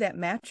energy that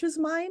matches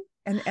mine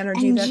and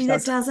energy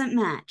that doesn't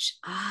match.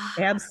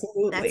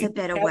 Absolutely. That's a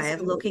better way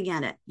of looking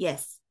at it.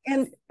 Yes.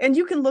 And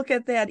you can look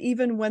at that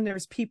even when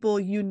there's people,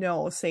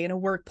 say in a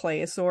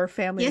workplace or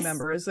family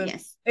members,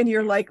 and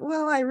you're like,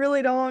 well, I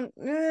really don't,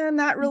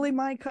 not really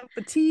my cup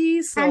of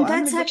tea. So and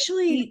that's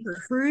actually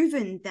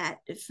proven that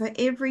for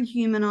every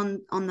human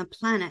on the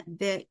planet,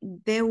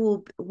 there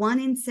will 1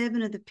 in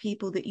 7 of the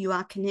people that you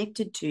are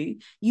connected to,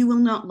 you will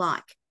not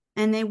like.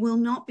 And there will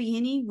not be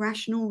any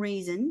rational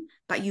reason,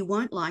 but you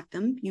won't like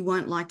them. You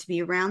won't like to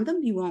be around them.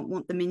 You won't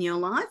want them in your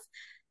life.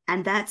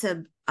 And that's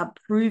a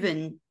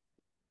proven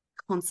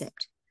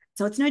concept.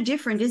 So it's no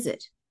different, is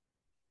it?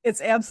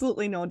 It's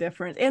absolutely no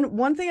different. And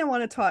one thing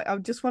I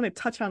just want to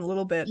touch on a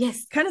little bit.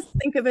 Yes. Kind of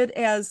think of it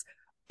as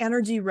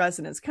energy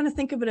resonance. Kind of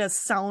think of it as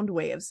sound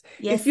waves.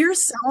 Yes. If your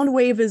sound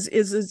wave is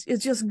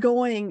just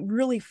going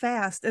really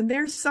fast and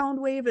their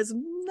sound wave is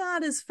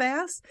not as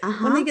fast,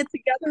 when they get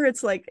together,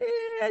 it's like,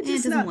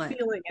 just not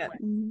feeling it.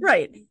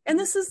 Right. And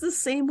this is the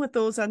same with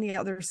those on the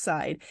other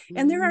side.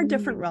 And there are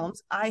different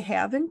realms. I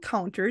have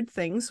encountered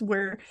things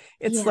where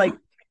it's like,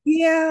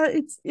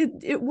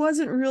 it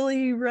wasn't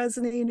really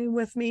resonating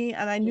with me,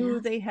 and I knew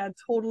they had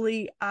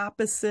totally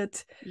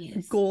opposite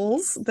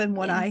goals than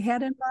what I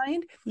had in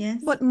mind.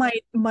 Yes. But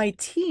my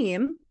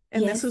team,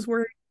 and this is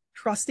where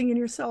trusting in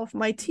yourself,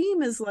 my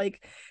team is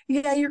like,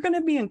 you're going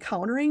to be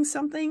encountering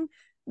something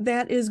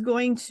that is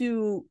going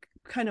to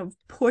kind of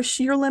push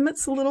your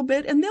limits a little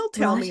bit, and they'll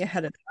tell me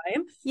ahead of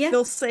time.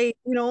 They'll say,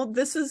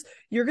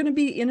 you're going to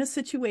be in a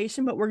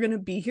situation, but we're going to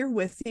be here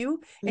with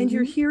you, and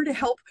you're here to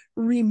help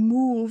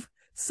remove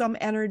some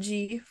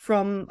energy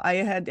from. I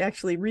had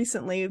actually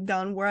recently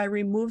done where I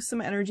removed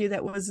some energy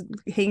that was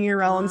hanging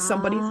around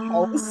somebody's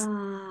house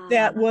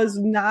that was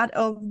not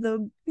of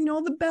the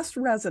the best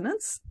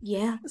resonance.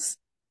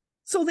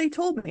 So they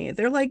told me,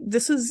 they're like,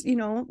 this is,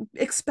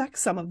 expect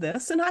some of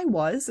this. And I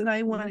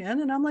went in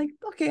and I'm like,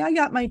 okay, I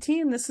got my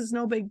team. This is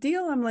no big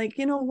deal. I'm like,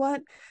 you know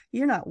what?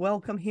 You're not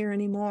welcome here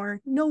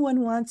anymore. No one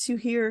wants you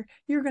here.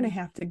 You're going to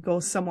have to go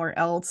somewhere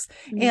else.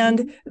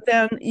 And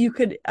then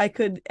I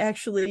could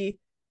actually,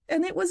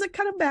 and it was a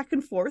kind of back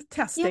and forth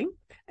testing.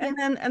 And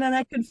then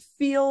I could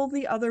feel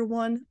the other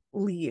one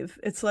leave.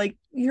 It's like,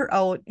 you're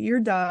out, you're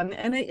done.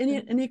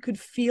 And you could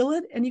feel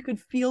it, and you could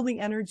feel the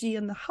energy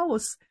in the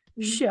house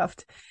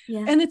shift.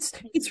 And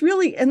it's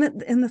really, and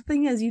the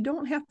thing is, you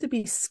don't have to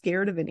be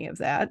scared of any of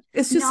that.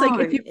 It's just like,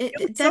 if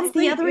you that's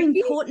the other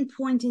important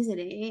point, isn't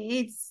it?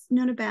 It's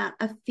not about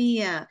a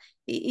fear.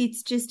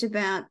 It's just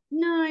about,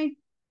 no,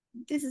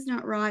 this is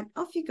not right.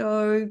 Off you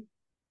go.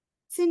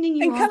 Sending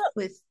you off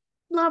with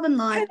love and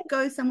light.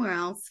 Go somewhere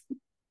else.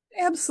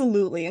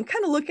 Absolutely. And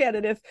kind of look at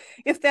it,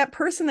 if that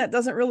person that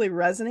doesn't really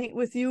resonate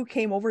with you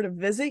came over to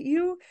visit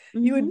you,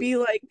 you would be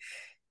like,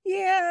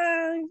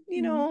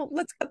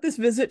 let's cut this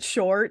visit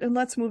short and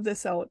let's move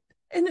this out.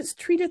 And it's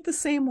treated the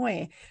same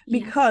way,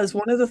 because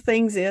one of the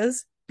things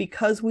is,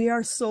 because we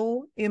are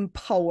so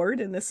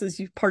empowered, and this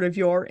is part of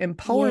your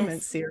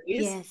empowerment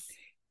series,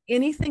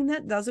 anything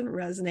that doesn't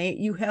resonate,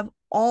 you have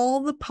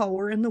all the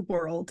power in the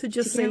world to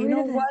just say, you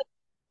know what?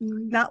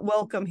 Not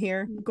welcome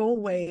here. Go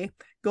away.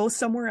 Go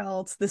somewhere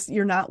else.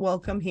 You're not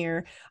welcome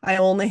here. I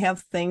only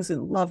have things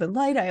in love and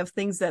light. I have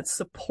things that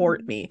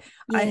support me.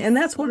 And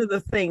that's one of the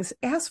things.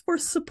 Ask for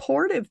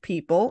supportive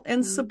people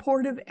and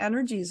supportive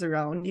energies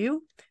around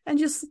you, and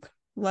just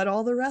let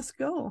all the rest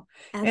go.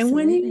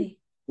 Absolutely. And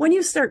when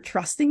you start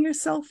trusting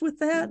yourself with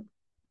that,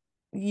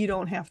 you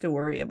don't have to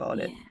worry about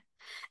it.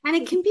 And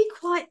it can be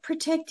quite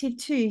protective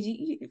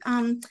too.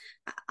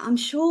 I'm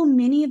sure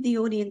many of the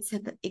audience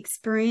have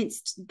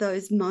experienced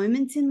those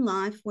moments in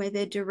life where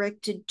they're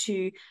directed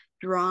to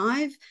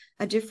drive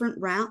a different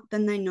route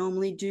than they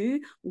normally do,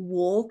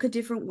 walk a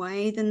different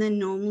way than they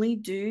normally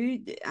do,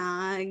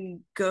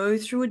 go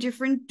through a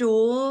different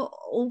door,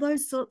 all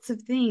those sorts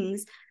of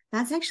things.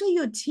 That's actually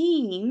your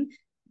team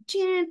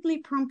gently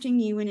prompting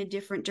you in a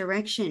different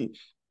direction.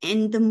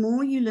 And the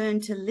more you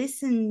learn to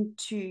listen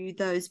to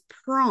those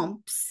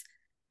prompts,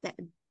 that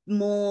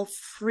more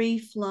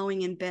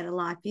free-flowing and better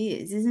life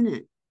is, isn't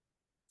it?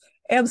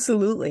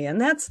 Absolutely. And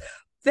that's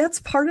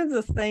part of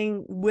the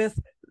thing with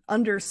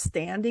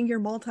understanding your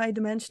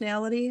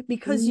multidimensionality,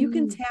 because you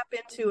can tap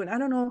into, and I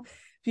don't know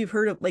if you've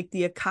heard of like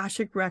the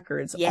Akashic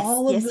records,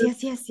 all of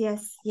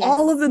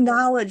the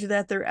knowledge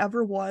that there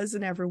ever was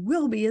and ever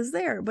will be is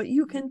there, but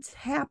you can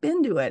tap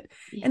into it.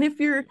 And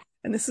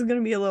and this is going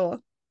to be a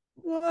little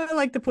Well, I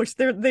like to push.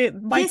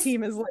 My Yes,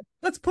 team is like,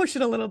 let's push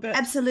it a little bit.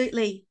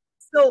 absolutely.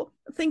 So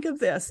think of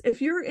this.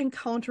 If you're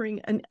encountering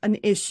an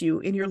issue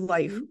in your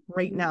life Mm-hmm.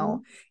 right Mm-hmm.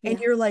 now, and Yeah.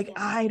 you're like,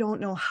 I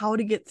don't know how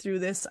to get through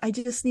this. I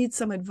just need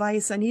some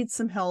advice. I need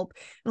some help.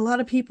 And a lot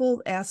of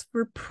people ask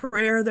for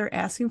prayer. They're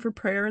asking for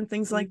prayer and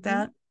things like Mm-hmm.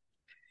 that.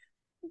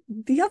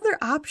 The other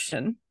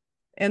option,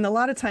 and a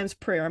lot of times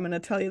prayer, I'm going to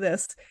tell you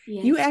this,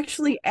 you Yes.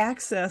 actually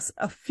access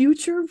a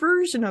future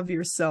version of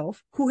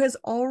yourself who has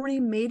already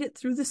made it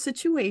through the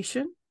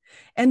situation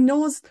and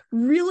knows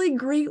really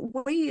great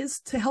ways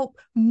to help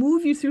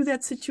move you through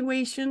that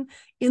situation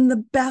in the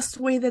best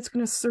way that's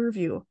going to serve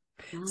you.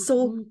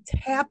 So Uh-huh.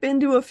 tap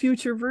into a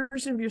future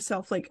version of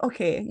yourself, like,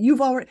 okay,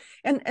 you've already,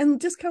 and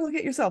just kind of look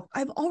at yourself.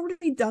 I've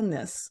already done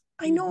this.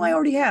 I know I Mm-hmm.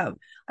 already have.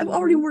 I've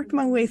already Mm-hmm. worked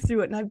my way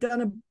through it, and I've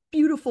done a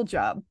beautiful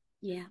job.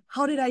 Yeah.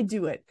 How did I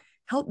do it?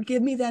 Help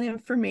give me that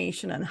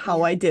information on how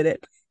Yeah. I did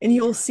it. And Yeah.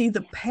 you'll see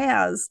the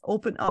paths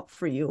open up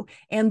for you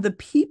and the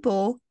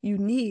people you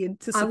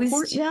need to I was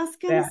support you. just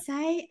going to That.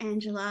 say,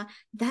 Angela,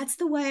 that's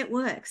the way it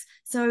works.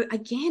 So,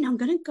 again, I'm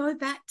going to go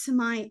back to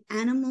my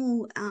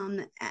animal,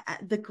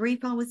 the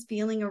grief I was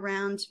feeling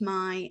around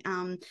my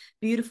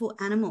beautiful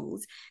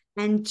animals,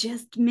 and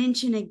just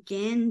mention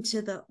again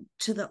to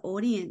the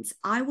audience,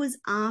 I was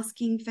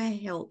asking for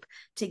help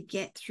to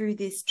get through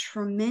this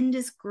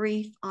tremendous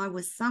grief I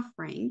was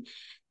suffering,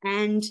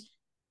 and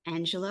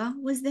Angela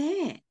was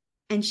there,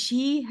 and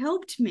she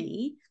helped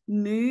me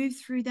move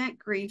through that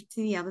grief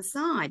to the other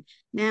side.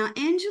 Now,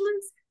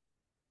 Angela's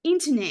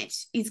internet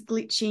is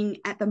glitching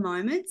at the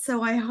moment,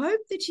 so I hope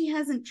that she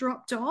hasn't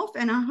dropped off,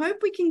 and I hope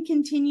we can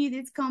continue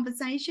this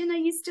conversation. Are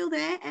you still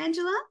there,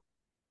 Angela?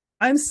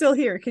 I'm still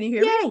here. Can you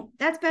hear me? Yay,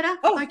 that's better.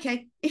 Oh,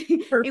 Okay.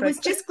 It was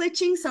perfect. just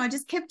glitching, so I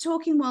just kept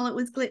talking while it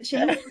was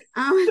glitching.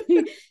 Um,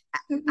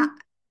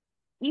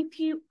 if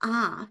you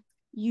are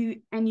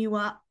you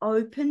are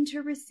open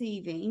to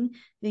receiving,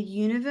 the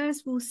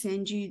universe will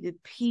send you the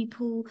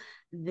people,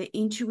 the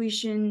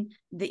intuition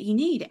that you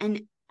need.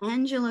 And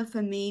Angela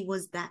for me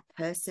was that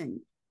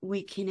person.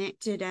 We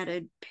connected at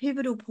a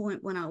pivotal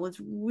point when I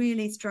was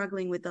really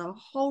struggling with a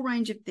whole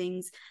range of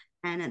things,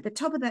 and at the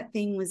top of that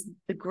thing was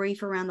the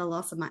grief around the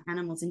loss of my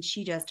animals, and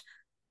she just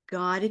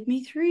guided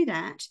me through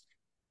that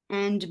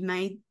and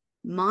made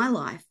my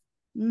life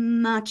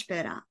much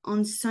better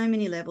on so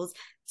many levels.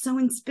 So,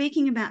 in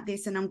speaking about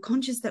this, and I'm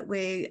conscious that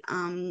we're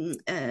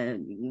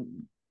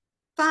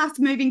fast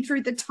moving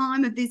through the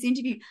time of this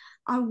interview,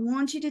 I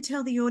want you to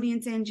tell the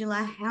audience,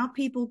 Angela, how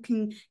people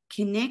can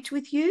connect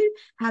with you,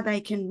 how they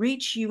can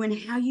reach you, and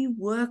how you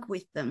work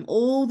with them,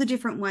 all the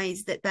different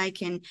ways that they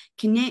can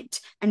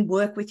connect and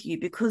work with you,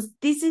 because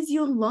this is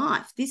your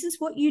life. This is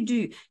what you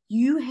do.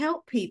 You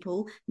help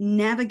people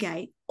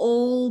navigate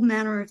all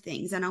manner of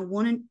things. And I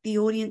wanted the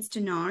audience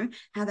to know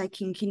how they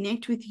can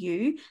connect with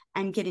you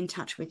and get in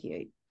touch with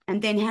you,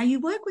 and then how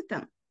you work with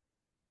them.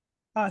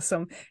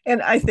 Awesome.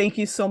 And I thank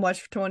you so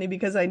much, Tony,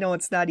 because I know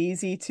it's not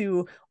easy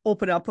to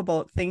open up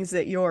about things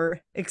that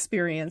you're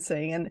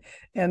experiencing.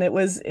 And it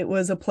was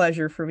a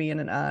pleasure for me and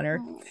an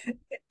honor.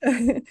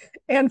 Oh.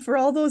 And for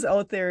all those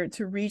out there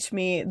to reach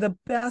me, the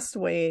best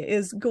way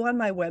is go on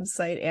my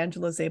website,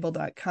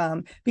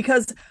 angelazabel.com,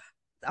 because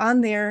on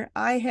there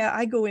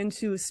I go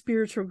into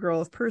spiritual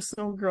growth,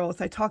 personal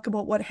growth. I talk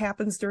about what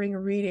happens during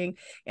a reading.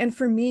 And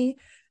for me,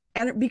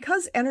 and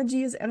because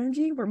energy is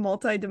energy, we're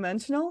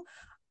multidimensional.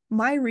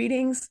 My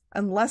readings,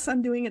 unless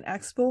I'm doing an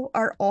expo,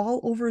 are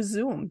all over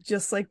Zoom,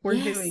 just like we're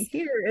doing Yes,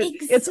 here.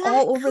 It's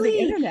all over the exactly.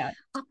 internet.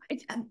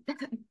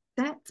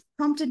 That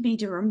prompted me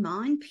to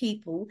remind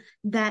people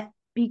that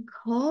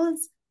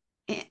because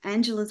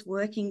Angela's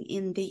working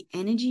in the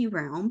energy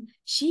realm,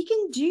 she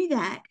can do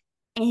that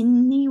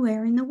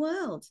anywhere in the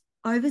world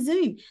over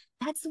Zoom.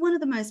 That's one of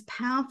the most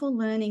powerful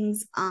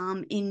learnings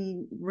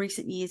in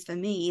recent years for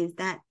me, is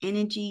that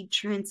energy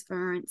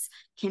transference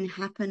can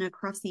happen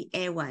across the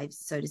airwaves,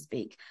 so to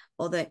speak,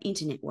 or the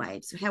internet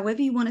waves.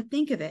 However you want to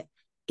think of it,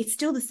 it's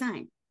still the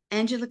same.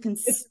 Angela can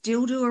It's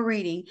still do a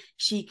reading.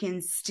 She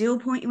can still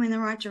point you in the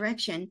right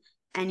direction,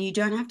 and you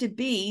don't have to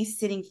be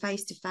sitting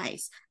face to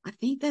face. I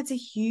think that's a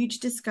huge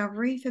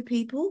discovery for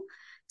people,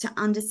 to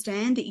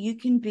understand that you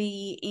can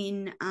be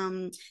in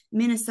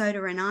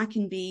Minnesota and I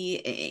can be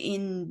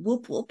in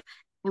Whoop Whoop,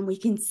 and we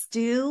can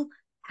still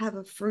have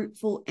a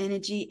fruitful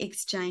energy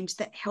exchange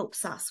that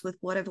helps us with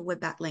whatever we're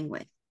battling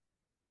with.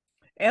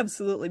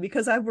 Absolutely,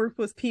 because I've worked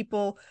with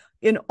people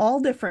in all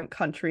different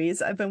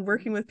countries. I've been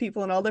working with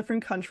people in all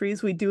different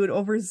countries. We do it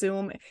over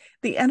Zoom.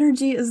 The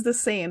energy is the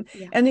same.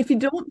 Yeah, And if you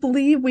don't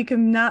believe we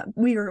are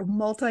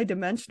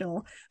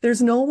multidimensional,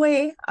 there's no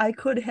way I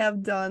could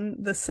have done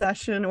the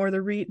session or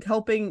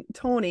helping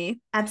Tony,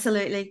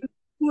 absolutely.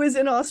 who is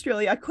in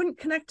Australia. I couldn't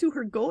connect to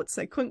her goats.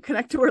 I couldn't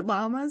connect to her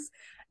llamas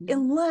No.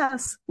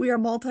 unless we are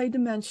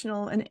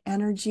multidimensional and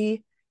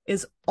energy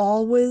is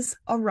always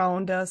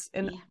around us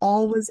and Yeah.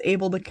 always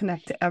able to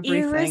connect to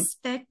everything.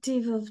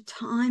 Irrespective of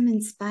time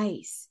and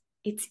space.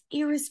 It's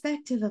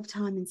irrespective of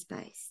time and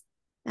space.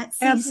 That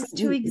ceases to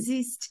Absolutely.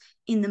 exist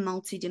in the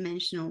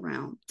multidimensional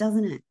realm,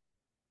 doesn't it?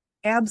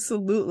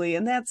 Absolutely.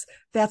 And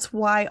that's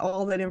why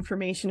all that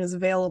information is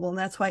available. And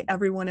that's why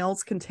everyone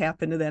else can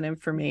tap into that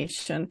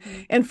information.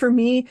 Mm-hmm. And for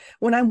me,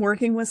 when I'm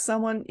working with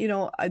someone,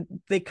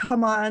 they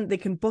come on, they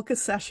can book a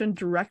session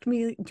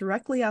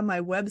directly on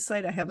my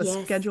website. I have a Yes.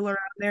 scheduler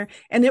on there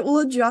and it will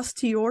adjust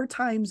to your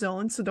time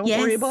zone. So don't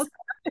worry Yes. about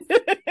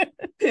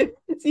that.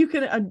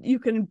 You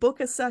can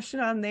book a session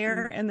on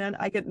there Mm-hmm. and then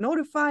I get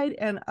notified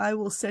and I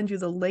will send you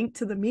the link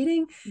to the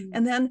meeting. Mm-hmm.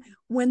 And then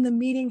when the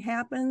meeting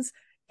happens,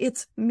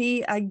 it's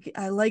me.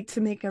 I like to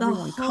make The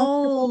everyone whole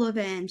comfortable. of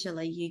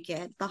Angela you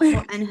get, the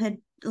whole, and her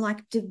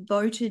like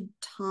devoted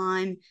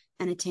time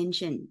and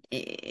attention.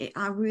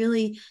 I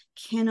really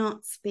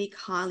cannot speak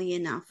highly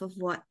enough of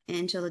what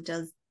Angela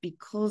does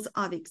because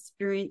I've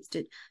experienced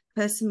it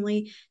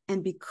personally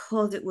and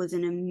because it was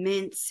an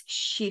immense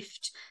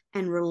shift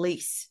and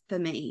release for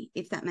me,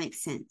 if that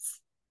makes sense.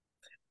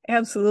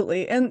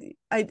 Absolutely. And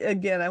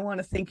I want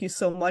to thank you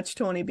so much,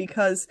 Toni,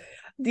 because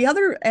the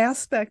other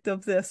aspect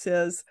of this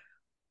is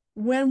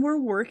when we're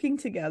working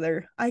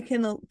together, I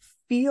can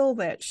feel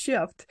that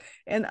shift.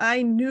 And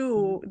I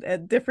knew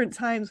at different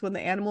times when the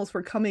animals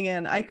were coming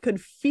in, I could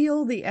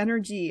feel the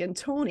energy in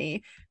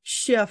Toni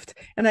shift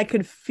and I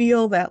could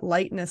feel that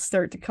lightness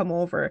start to come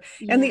over.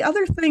 And the Yeah.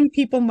 other thing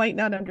people might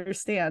not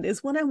understand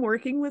is when I'm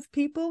working with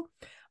people,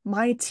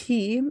 my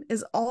team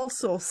is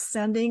also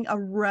sending a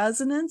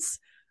resonance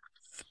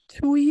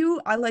to you.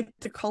 I like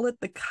to call it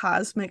the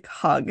cosmic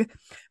hug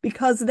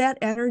because that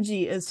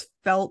energy is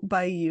felt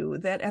by you.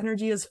 That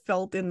energy is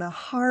felt in the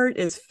heart,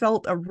 is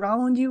felt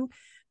around you.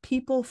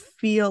 People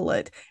feel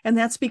it. And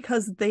that's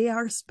because they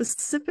are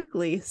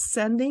specifically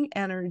sending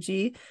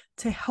energy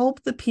to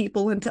help the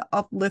people and to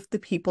uplift the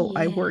people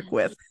I work Yes.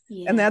 with. And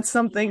Yes. that's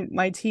something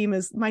my team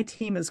is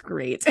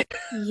great.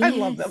 I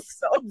love them Yes.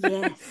 so.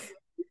 Yes.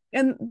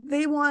 And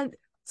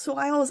so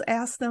I always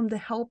ask them to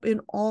help in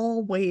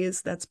all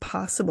ways that's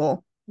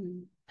possible.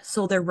 Mm.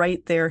 So they're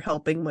right there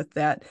helping with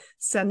that,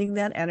 sending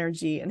that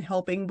energy and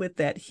helping with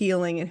that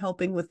healing and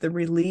helping with the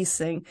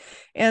releasing.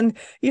 And,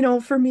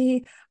 for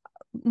me,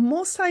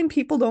 most time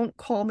people don't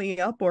call me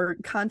up or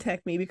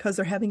contact me because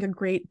they're having a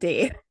great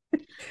day.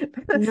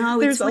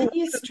 No, There's it's a when lot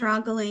you're of,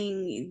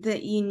 struggling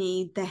that you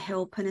need the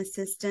help and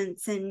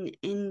assistance and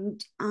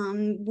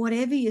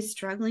whatever you're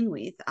struggling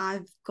with,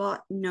 I've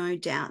got no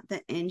doubt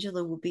that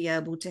Angela will be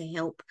able to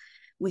help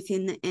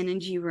within the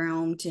energy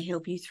realm to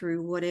help you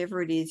through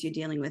whatever it is you're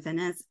dealing with. And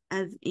as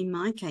in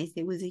my case,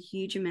 there was a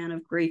huge amount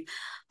of grief.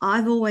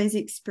 I've always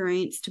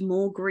experienced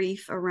more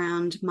grief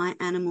around my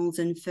animals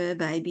and fur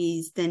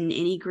babies than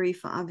any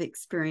grief I've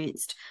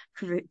experienced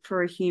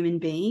for a human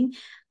being.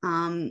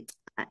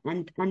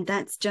 And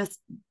that's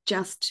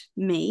just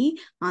me.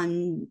 I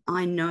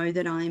know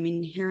that I'm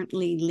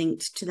inherently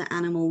linked to the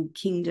animal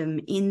kingdom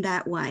in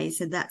that way,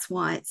 so that's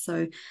why it's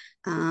so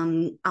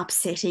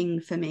upsetting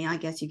for me, I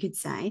guess you could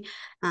say.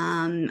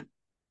 And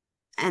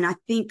I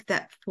think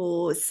that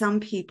for some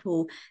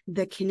people,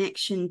 the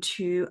connection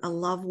to a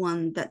loved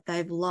one that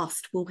they've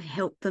lost will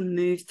help them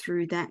move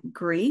through that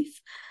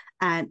grief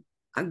at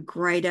a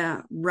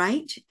greater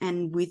rate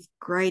and with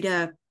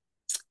greater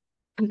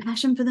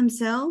compassion for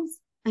themselves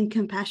and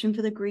compassion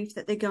for the grief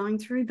that they're going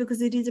through,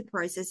 because it is a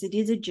process, it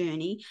is a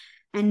journey.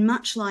 And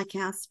much like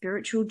our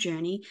spiritual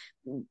journey,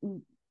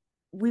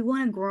 we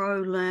want to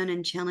grow, learn,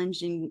 and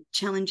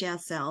challenge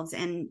ourselves.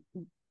 And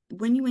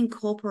when you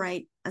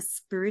incorporate a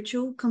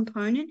spiritual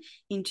component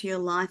into your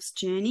life's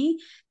journey,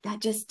 that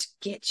just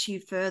gets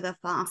you further,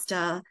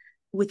 faster,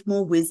 with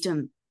more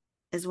wisdom,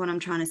 is what I'm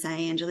trying to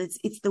say, Angela.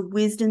 It's the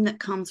wisdom that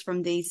comes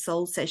from these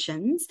soul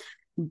sessions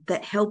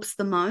that helps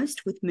the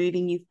most with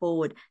moving you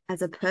forward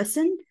as a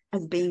person,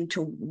 as being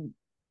to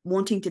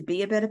wanting to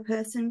be a better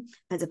person,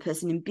 as a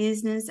person in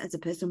business, as a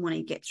person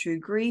wanting to get through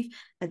grief,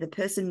 as a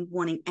person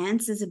wanting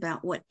answers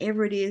about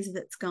whatever it is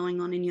that's going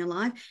on in your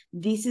life.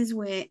 This is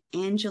where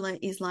Angela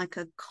is like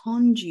a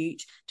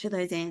conduit to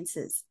those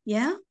answers.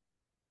 Yeah.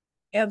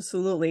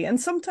 absolutely. And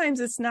sometimes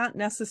it's not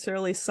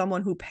necessarily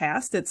someone who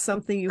passed, it's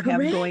something you have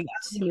going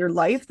Correct. on in your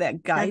life,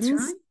 that That's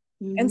guidance. right.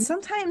 And Mm-hmm.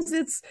 sometimes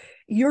it's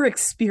you're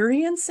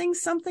experiencing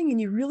something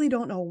and you really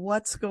don't know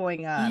what's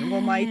going on.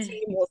 Well, Yeah.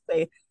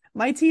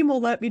 my team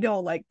will let me know,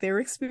 like, they're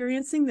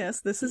experiencing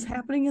this is Yeah.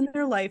 happening in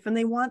their life, and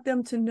they want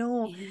them to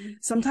know Yeah.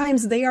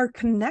 sometimes they are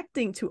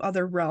connecting to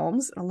other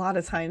realms. A lot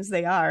of times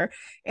they are.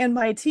 And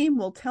my team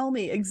will tell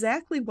me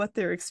exactly what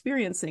they're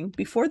experiencing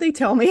before they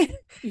tell me.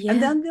 And Yeah.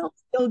 then they'll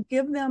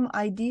give them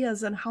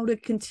ideas on how to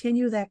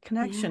continue that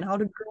connection, Yeah. how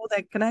to grow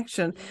that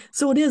connection. Yeah.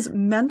 So it is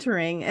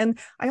mentoring. And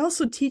I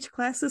also teach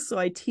classes. So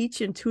I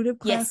teach intuitive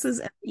Yes. classes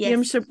and Yes.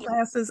 mediumship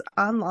classes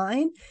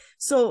online.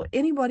 So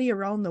anybody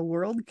around the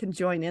world can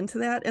join into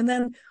that. And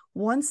then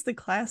once the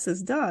class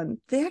is done,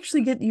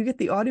 you get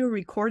the audio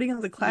recording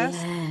of the class.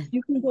 Yeah.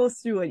 You can go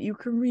through it. You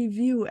can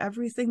review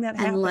everything that And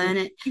happened. learn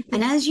it. You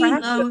And can as you know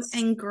practice.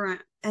 and grow,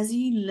 as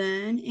you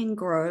learn and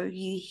grow,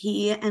 you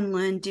hear and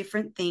learn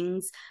different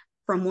things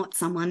from what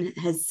someone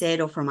has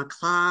said or from a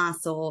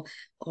class or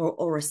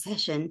a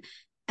session.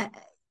 Uh,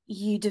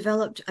 you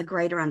developed a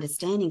greater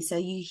understanding. So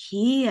you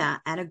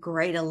hear at a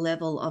greater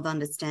level of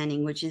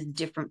understanding, which is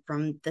different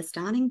from the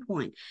starting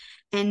point.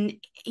 And,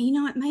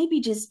 it may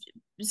be just,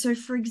 so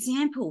for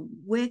example,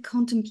 we're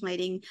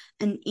contemplating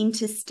an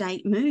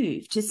interstate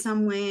move to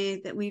somewhere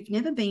that we've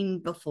never been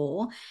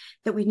before,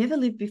 that we've never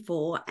lived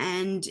before.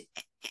 And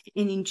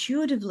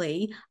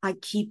intuitively, I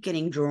keep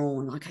getting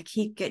drawn, like I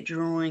keep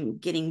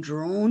getting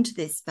drawn to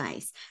this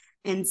space.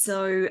 And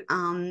so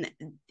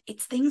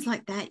it's things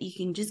like that. You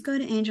can just go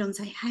to Angela and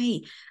say,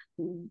 hey,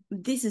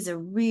 this is a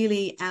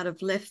really out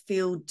of left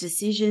field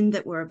decision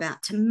that we're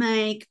about to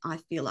make. I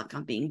feel like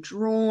I'm being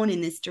drawn in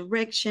this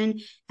direction.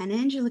 And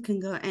Angela can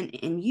go,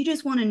 and you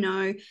just want to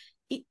know,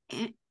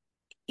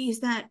 is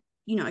that,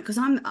 because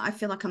I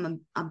feel like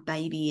I'm a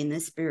baby in the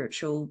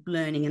spiritual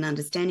learning and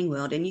understanding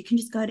world. And you can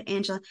just go to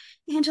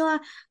Angela,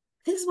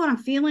 this is what I'm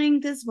feeling.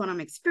 This is what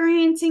I'm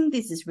experiencing.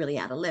 This is really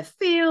out of left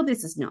field.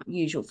 This is not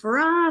usual for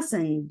us,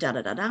 and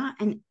da-da-da-da.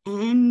 And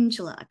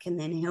Angela can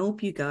then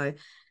help you go,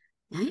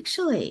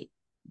 actually,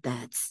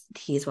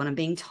 here's what I'm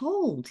being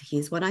told.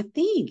 Here's what I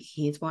think.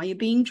 Here's why you're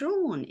being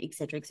drawn, et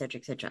cetera, et cetera,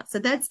 et cetera. So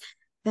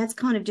that's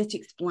kind of just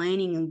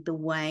explaining the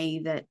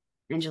way that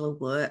Angela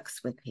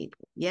works with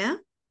people. Yeah?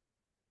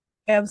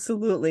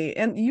 Absolutely.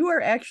 And you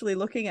are actually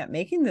looking at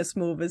making this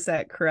move, is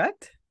that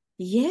correct?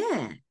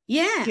 Yeah. We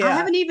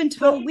haven't even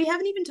told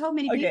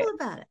many people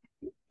about it.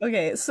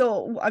 Okay,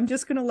 so I'm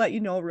just going to let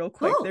you know real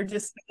quick. Cool. They're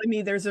just telling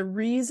me there's a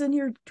reason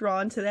you're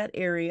drawn to that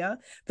area.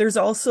 There's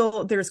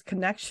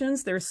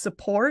connections, there's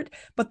support,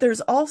 but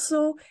there's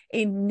also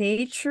a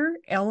nature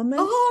element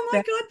God,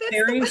 that's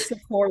very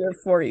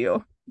supportive for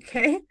you.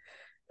 Okay.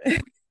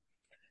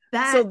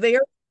 That so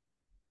they're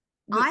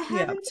I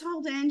haven't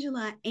told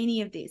Angela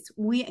any of this.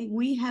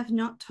 We have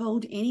not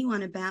told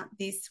anyone about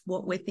this,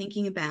 what we're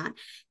thinking about.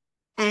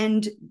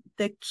 And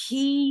the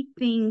key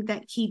thing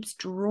that keeps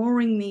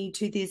drawing me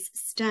to this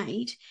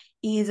state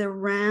is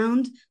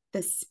around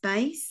the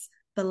space,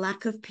 the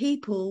lack of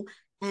people,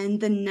 and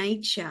the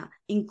nature,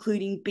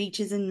 including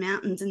beaches and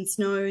mountains and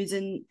snows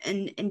and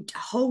a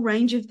whole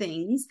range of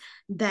things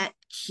that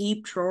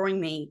keep drawing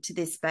me to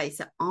this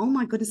space. Oh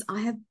my goodness,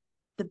 I have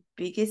the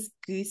biggest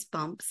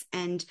goosebumps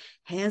and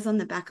hairs on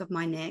the back of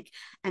my neck.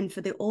 And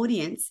for the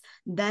audience,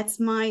 that's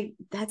my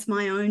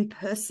own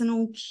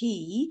personal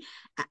key.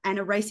 And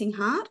a racing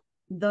heart,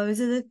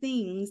 those are the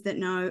things that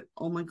know,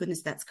 oh my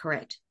goodness, that's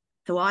correct.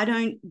 So I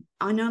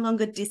no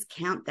longer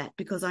discount that,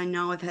 because I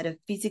know I've had a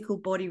physical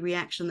body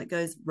reaction that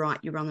goes, right,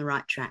 you're on the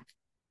right track.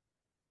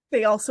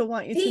 They also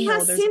want you to know see how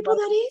simple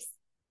that is?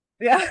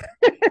 Yeah.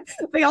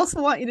 They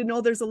also want you to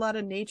know there's a lot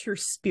of nature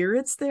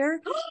spirits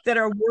there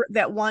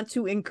that want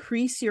to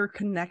increase your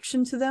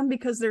connection to them,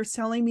 because they're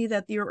telling me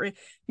that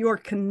your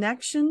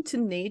connection to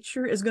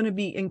nature is going to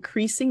be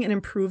increasing and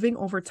improving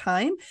over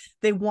time.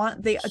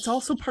 It's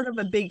also part of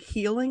a big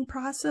healing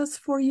process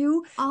for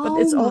you, but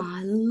it's all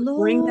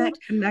bring that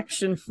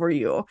connection for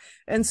you.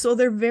 And so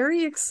they're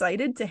very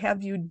excited to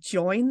have you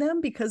join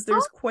them, because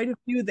there's quite a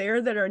few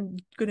there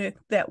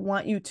that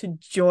want you to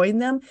join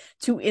them,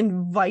 to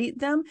invite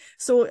them.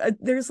 So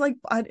there's like,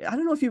 I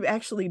don't know if you've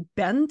actually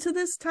been to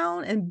this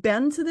town and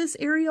been to this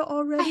area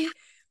already.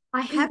 I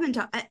haven't.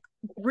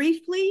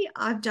 Briefly,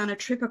 I've done a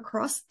trip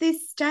across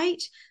this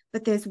state,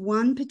 but there's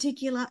one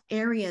particular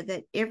area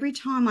that every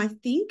time I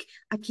think,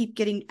 I keep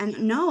getting, and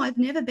no, I've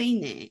never been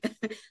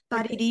there,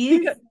 but it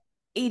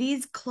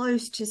is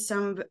close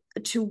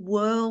to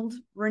world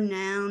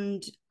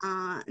renowned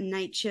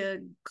nature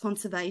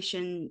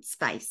conservation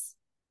space.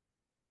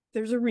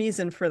 There's a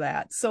reason for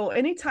that. So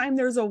anytime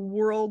there's a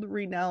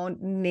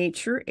world-renowned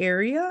nature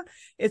area,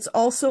 it's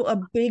also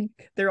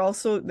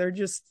they're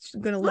just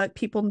going to let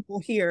people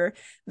know here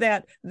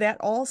that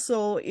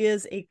also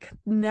is a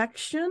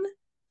connection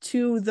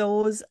to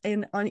those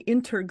on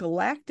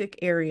intergalactic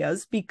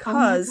areas,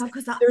 because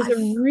there's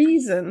a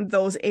reason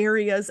those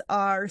areas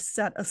are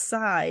set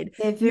aside.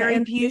 They're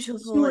very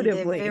beautiful and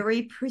they're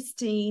very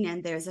pristine,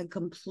 and there's a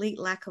complete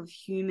lack of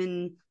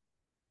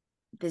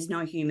there's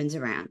no humans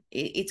around.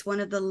 It's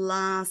one of the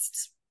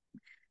last,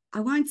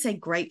 I won't say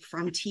great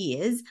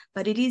frontiers,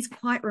 but it is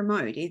quite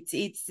remote. It's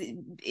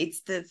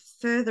the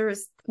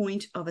furthest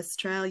point of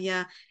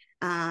Australia.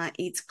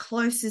 It's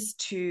closest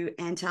to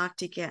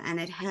Antarctica, and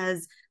it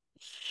has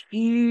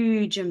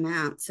huge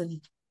amounts of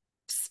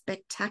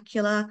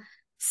spectacular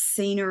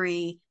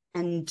scenery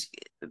and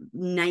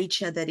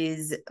nature that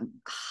is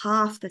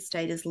half the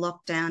state is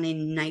locked down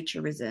in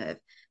nature reserve.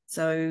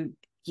 So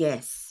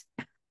yes.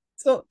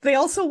 So they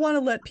also want to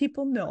let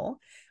people know,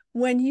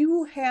 when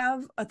you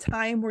have a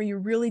time where you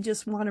really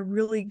just want to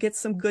really get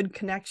some good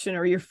connection,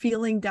 or you're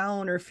feeling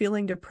down or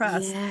feeling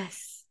depressed,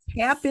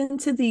 tap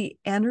into the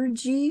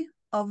energy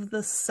of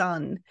the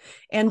sun.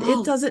 And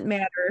it doesn't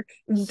matter.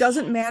 It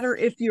doesn't matter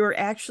if you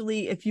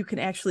can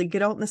actually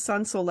get out in the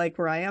sun. So like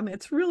where I am,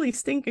 it's really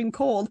stinking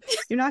cold.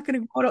 You're not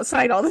going to go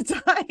outside all the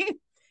time.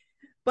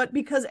 But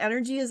because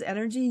energy is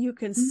energy, you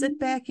can sit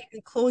back, you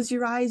can close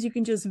your eyes, you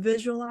can just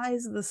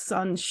visualize the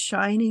sun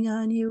shining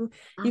on you.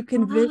 You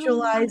can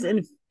visualize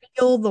and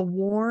feel the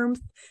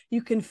warmth.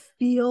 You can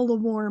feel the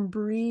warm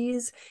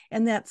breeze,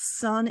 and that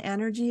sun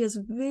energy is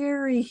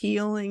very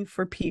healing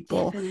for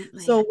people.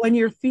 Definitely. So when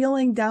you're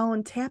feeling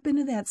down, tap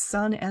into that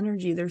sun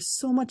energy. There's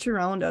so much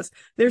around us.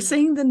 They're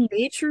saying the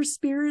nature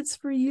spirits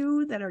for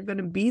you that are going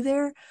to be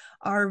there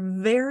are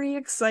very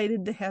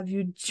excited to have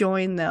you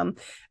join them.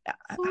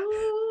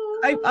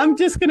 I'm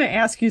just going to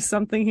ask you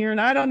something here,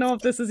 and I don't know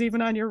if this is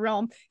even on your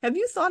realm. Have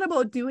you thought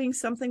about doing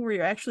something where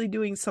you're actually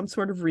doing some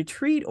sort of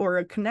retreat or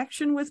a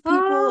connection with people?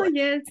 Oh,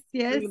 yes.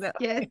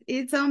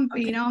 It's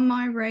been on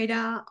my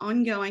radar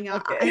ongoing.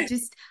 Okay.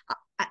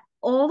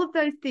 All of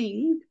those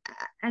things,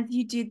 as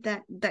you did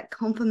that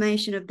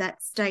confirmation of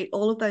that state,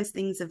 all of those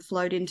things have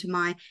flowed into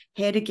my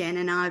head again.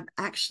 And I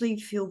actually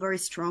feel very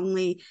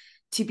strongly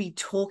to be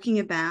talking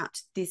about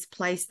this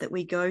place that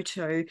we go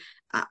to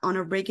on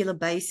a regular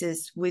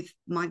basis with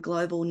my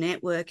global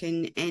network,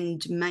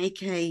 and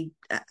make a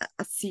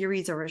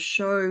series or a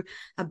show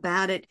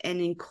about it and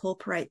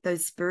incorporate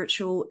those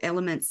spiritual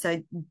elements.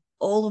 So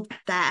all of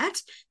that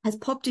has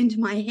popped into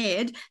my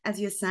head as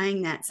you're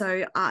saying that.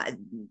 So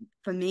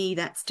for me,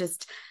 that's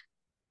just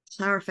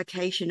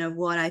clarification of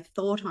what I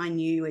thought I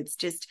knew. It's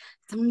just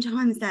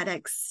sometimes that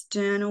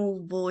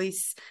external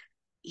voice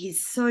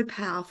is so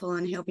powerful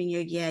in helping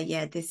you.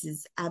 This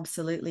is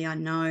absolutely, I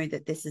know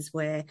that this is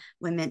where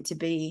we're meant to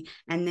be.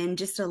 And then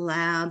just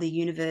allow the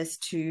universe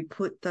to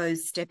put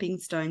those stepping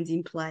stones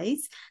in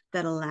place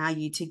that allow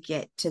you to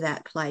get to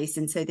that place.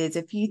 And so there's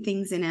a few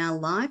things in our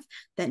life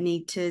that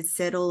need to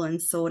settle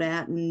and sort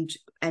out and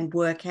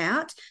work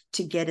out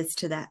to get us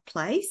to that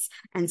place.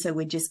 And so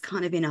we're just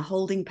kind of in a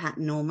holding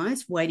pattern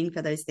almost, waiting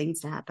for those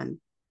things to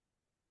happen.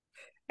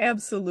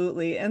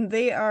 Absolutely. And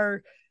they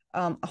are,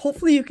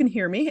 hopefully you can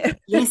hear me.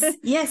 Yes.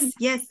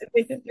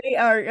 They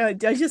are. I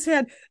just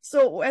had,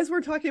 so as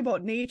we're talking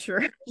about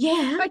nature,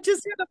 I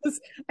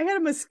had a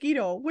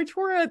mosquito, which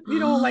we're at,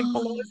 like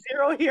below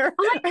zero here.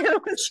 I had a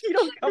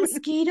mosquito coming.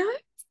 Mosquito?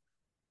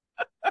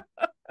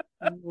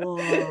 Whoa.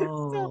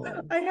 So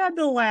I had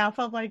to laugh.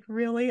 I'm like,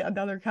 really?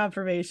 Another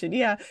confirmation.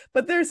 Yeah.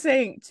 But they're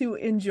saying to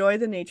enjoy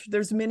the nature.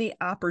 There's many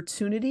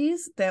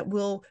opportunities that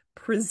will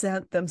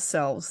present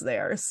themselves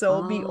there.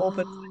 So be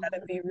open to that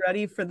and be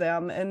ready for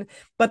them.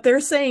 But they're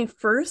saying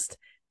first,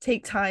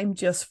 take time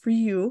just for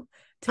you.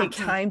 Take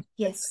time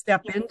to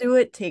step into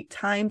it. Take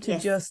time to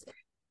just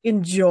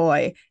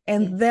enjoy.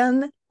 And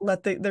then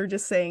they're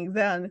just saying,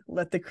 then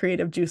let the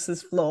creative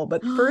juices flow.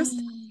 But first,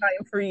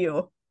 time for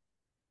you.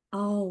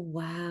 Oh,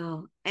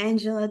 wow.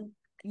 Angela,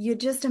 you're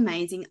just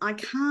amazing.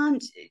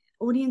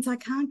 Audience, I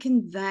can't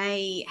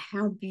convey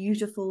how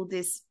beautiful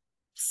this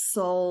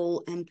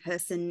soul and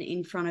person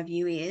in front of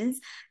you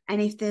is.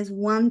 And if there's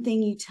one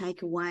thing you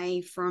take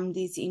away from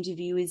this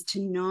interview, is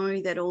to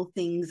know that all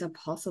things are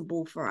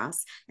possible for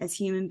us as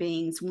human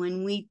beings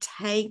when we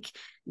take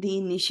the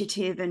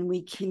initiative and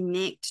we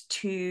connect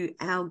to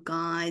our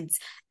guides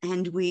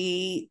and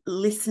we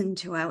listen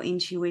to our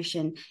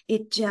intuition.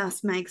 It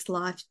just makes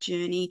life's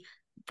journey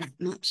that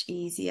much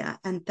easier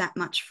and that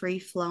much free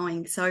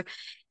flowing. So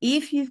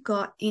if you've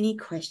got any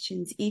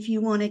questions, if you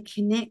want to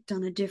connect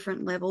on a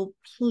different level,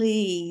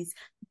 please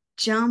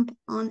jump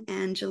on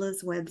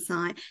Angela's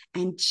website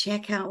and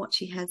check out what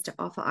she has to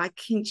offer. I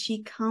think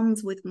she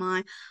comes with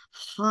my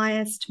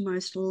highest,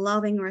 most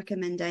loving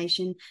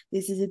recommendation.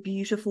 This is a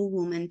beautiful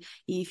woman.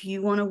 If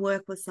you want to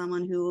work with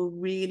someone who will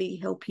really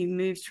help you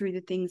move through the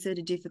things that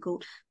are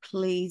difficult,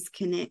 please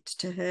connect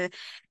to her.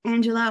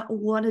 Angela,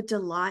 what a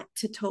delight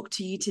to talk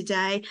to you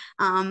today.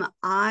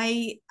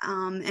 I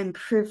am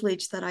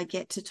privileged that I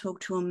get to talk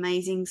to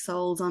amazing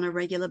souls on a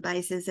regular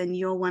basis, and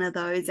you're one of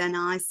those. And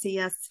I see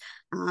us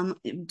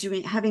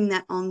having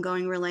that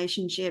ongoing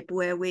relationship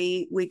where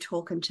we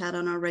talk and chat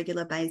on a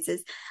regular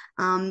basis.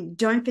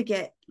 Don't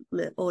forget,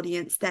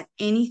 audience, that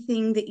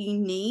anything that you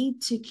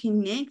need to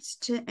connect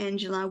to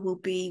Angela will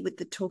be with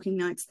the talking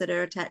notes that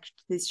are attached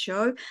to this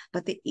show.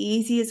 But the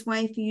easiest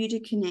way for you to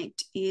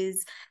connect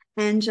is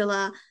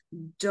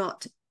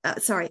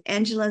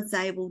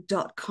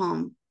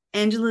angelazabel.com.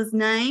 Angela's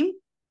name,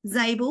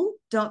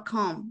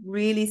 Zabel.com.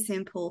 Really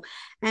simple.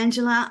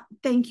 Angela,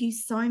 thank you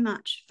so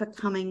much for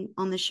coming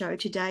on the show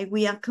today.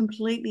 We are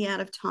completely out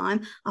of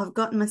time. I've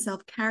gotten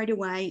myself carried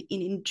away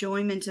in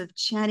enjoyment of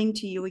chatting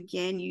to you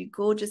again, you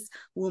gorgeous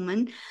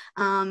woman.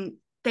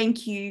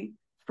 Thank you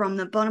from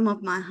the bottom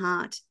of my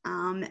heart.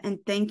 And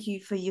thank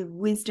you for your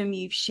wisdom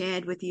you've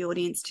shared with the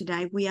audience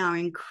today. We are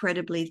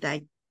incredibly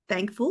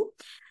thankful.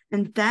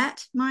 And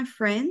that, my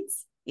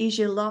friends, is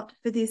your lot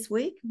for this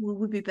week.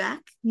 We'll be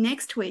back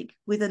next week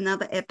with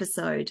another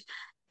episode.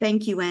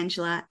 Thank you,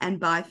 Angela, and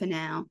bye for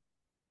now.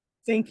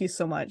 Thank you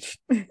so much.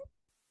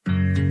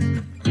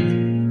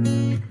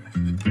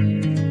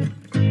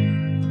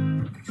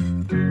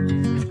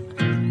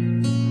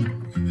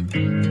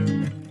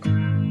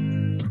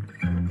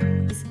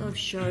 Of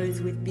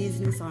shows with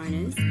business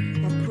owners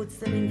that puts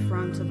them in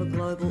front of a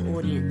global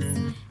audience.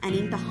 And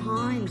in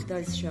behind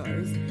those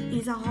shows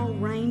is a whole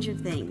range of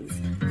things,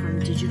 from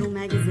digital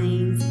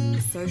magazines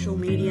to social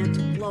media to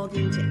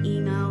blogging to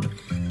email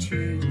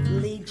to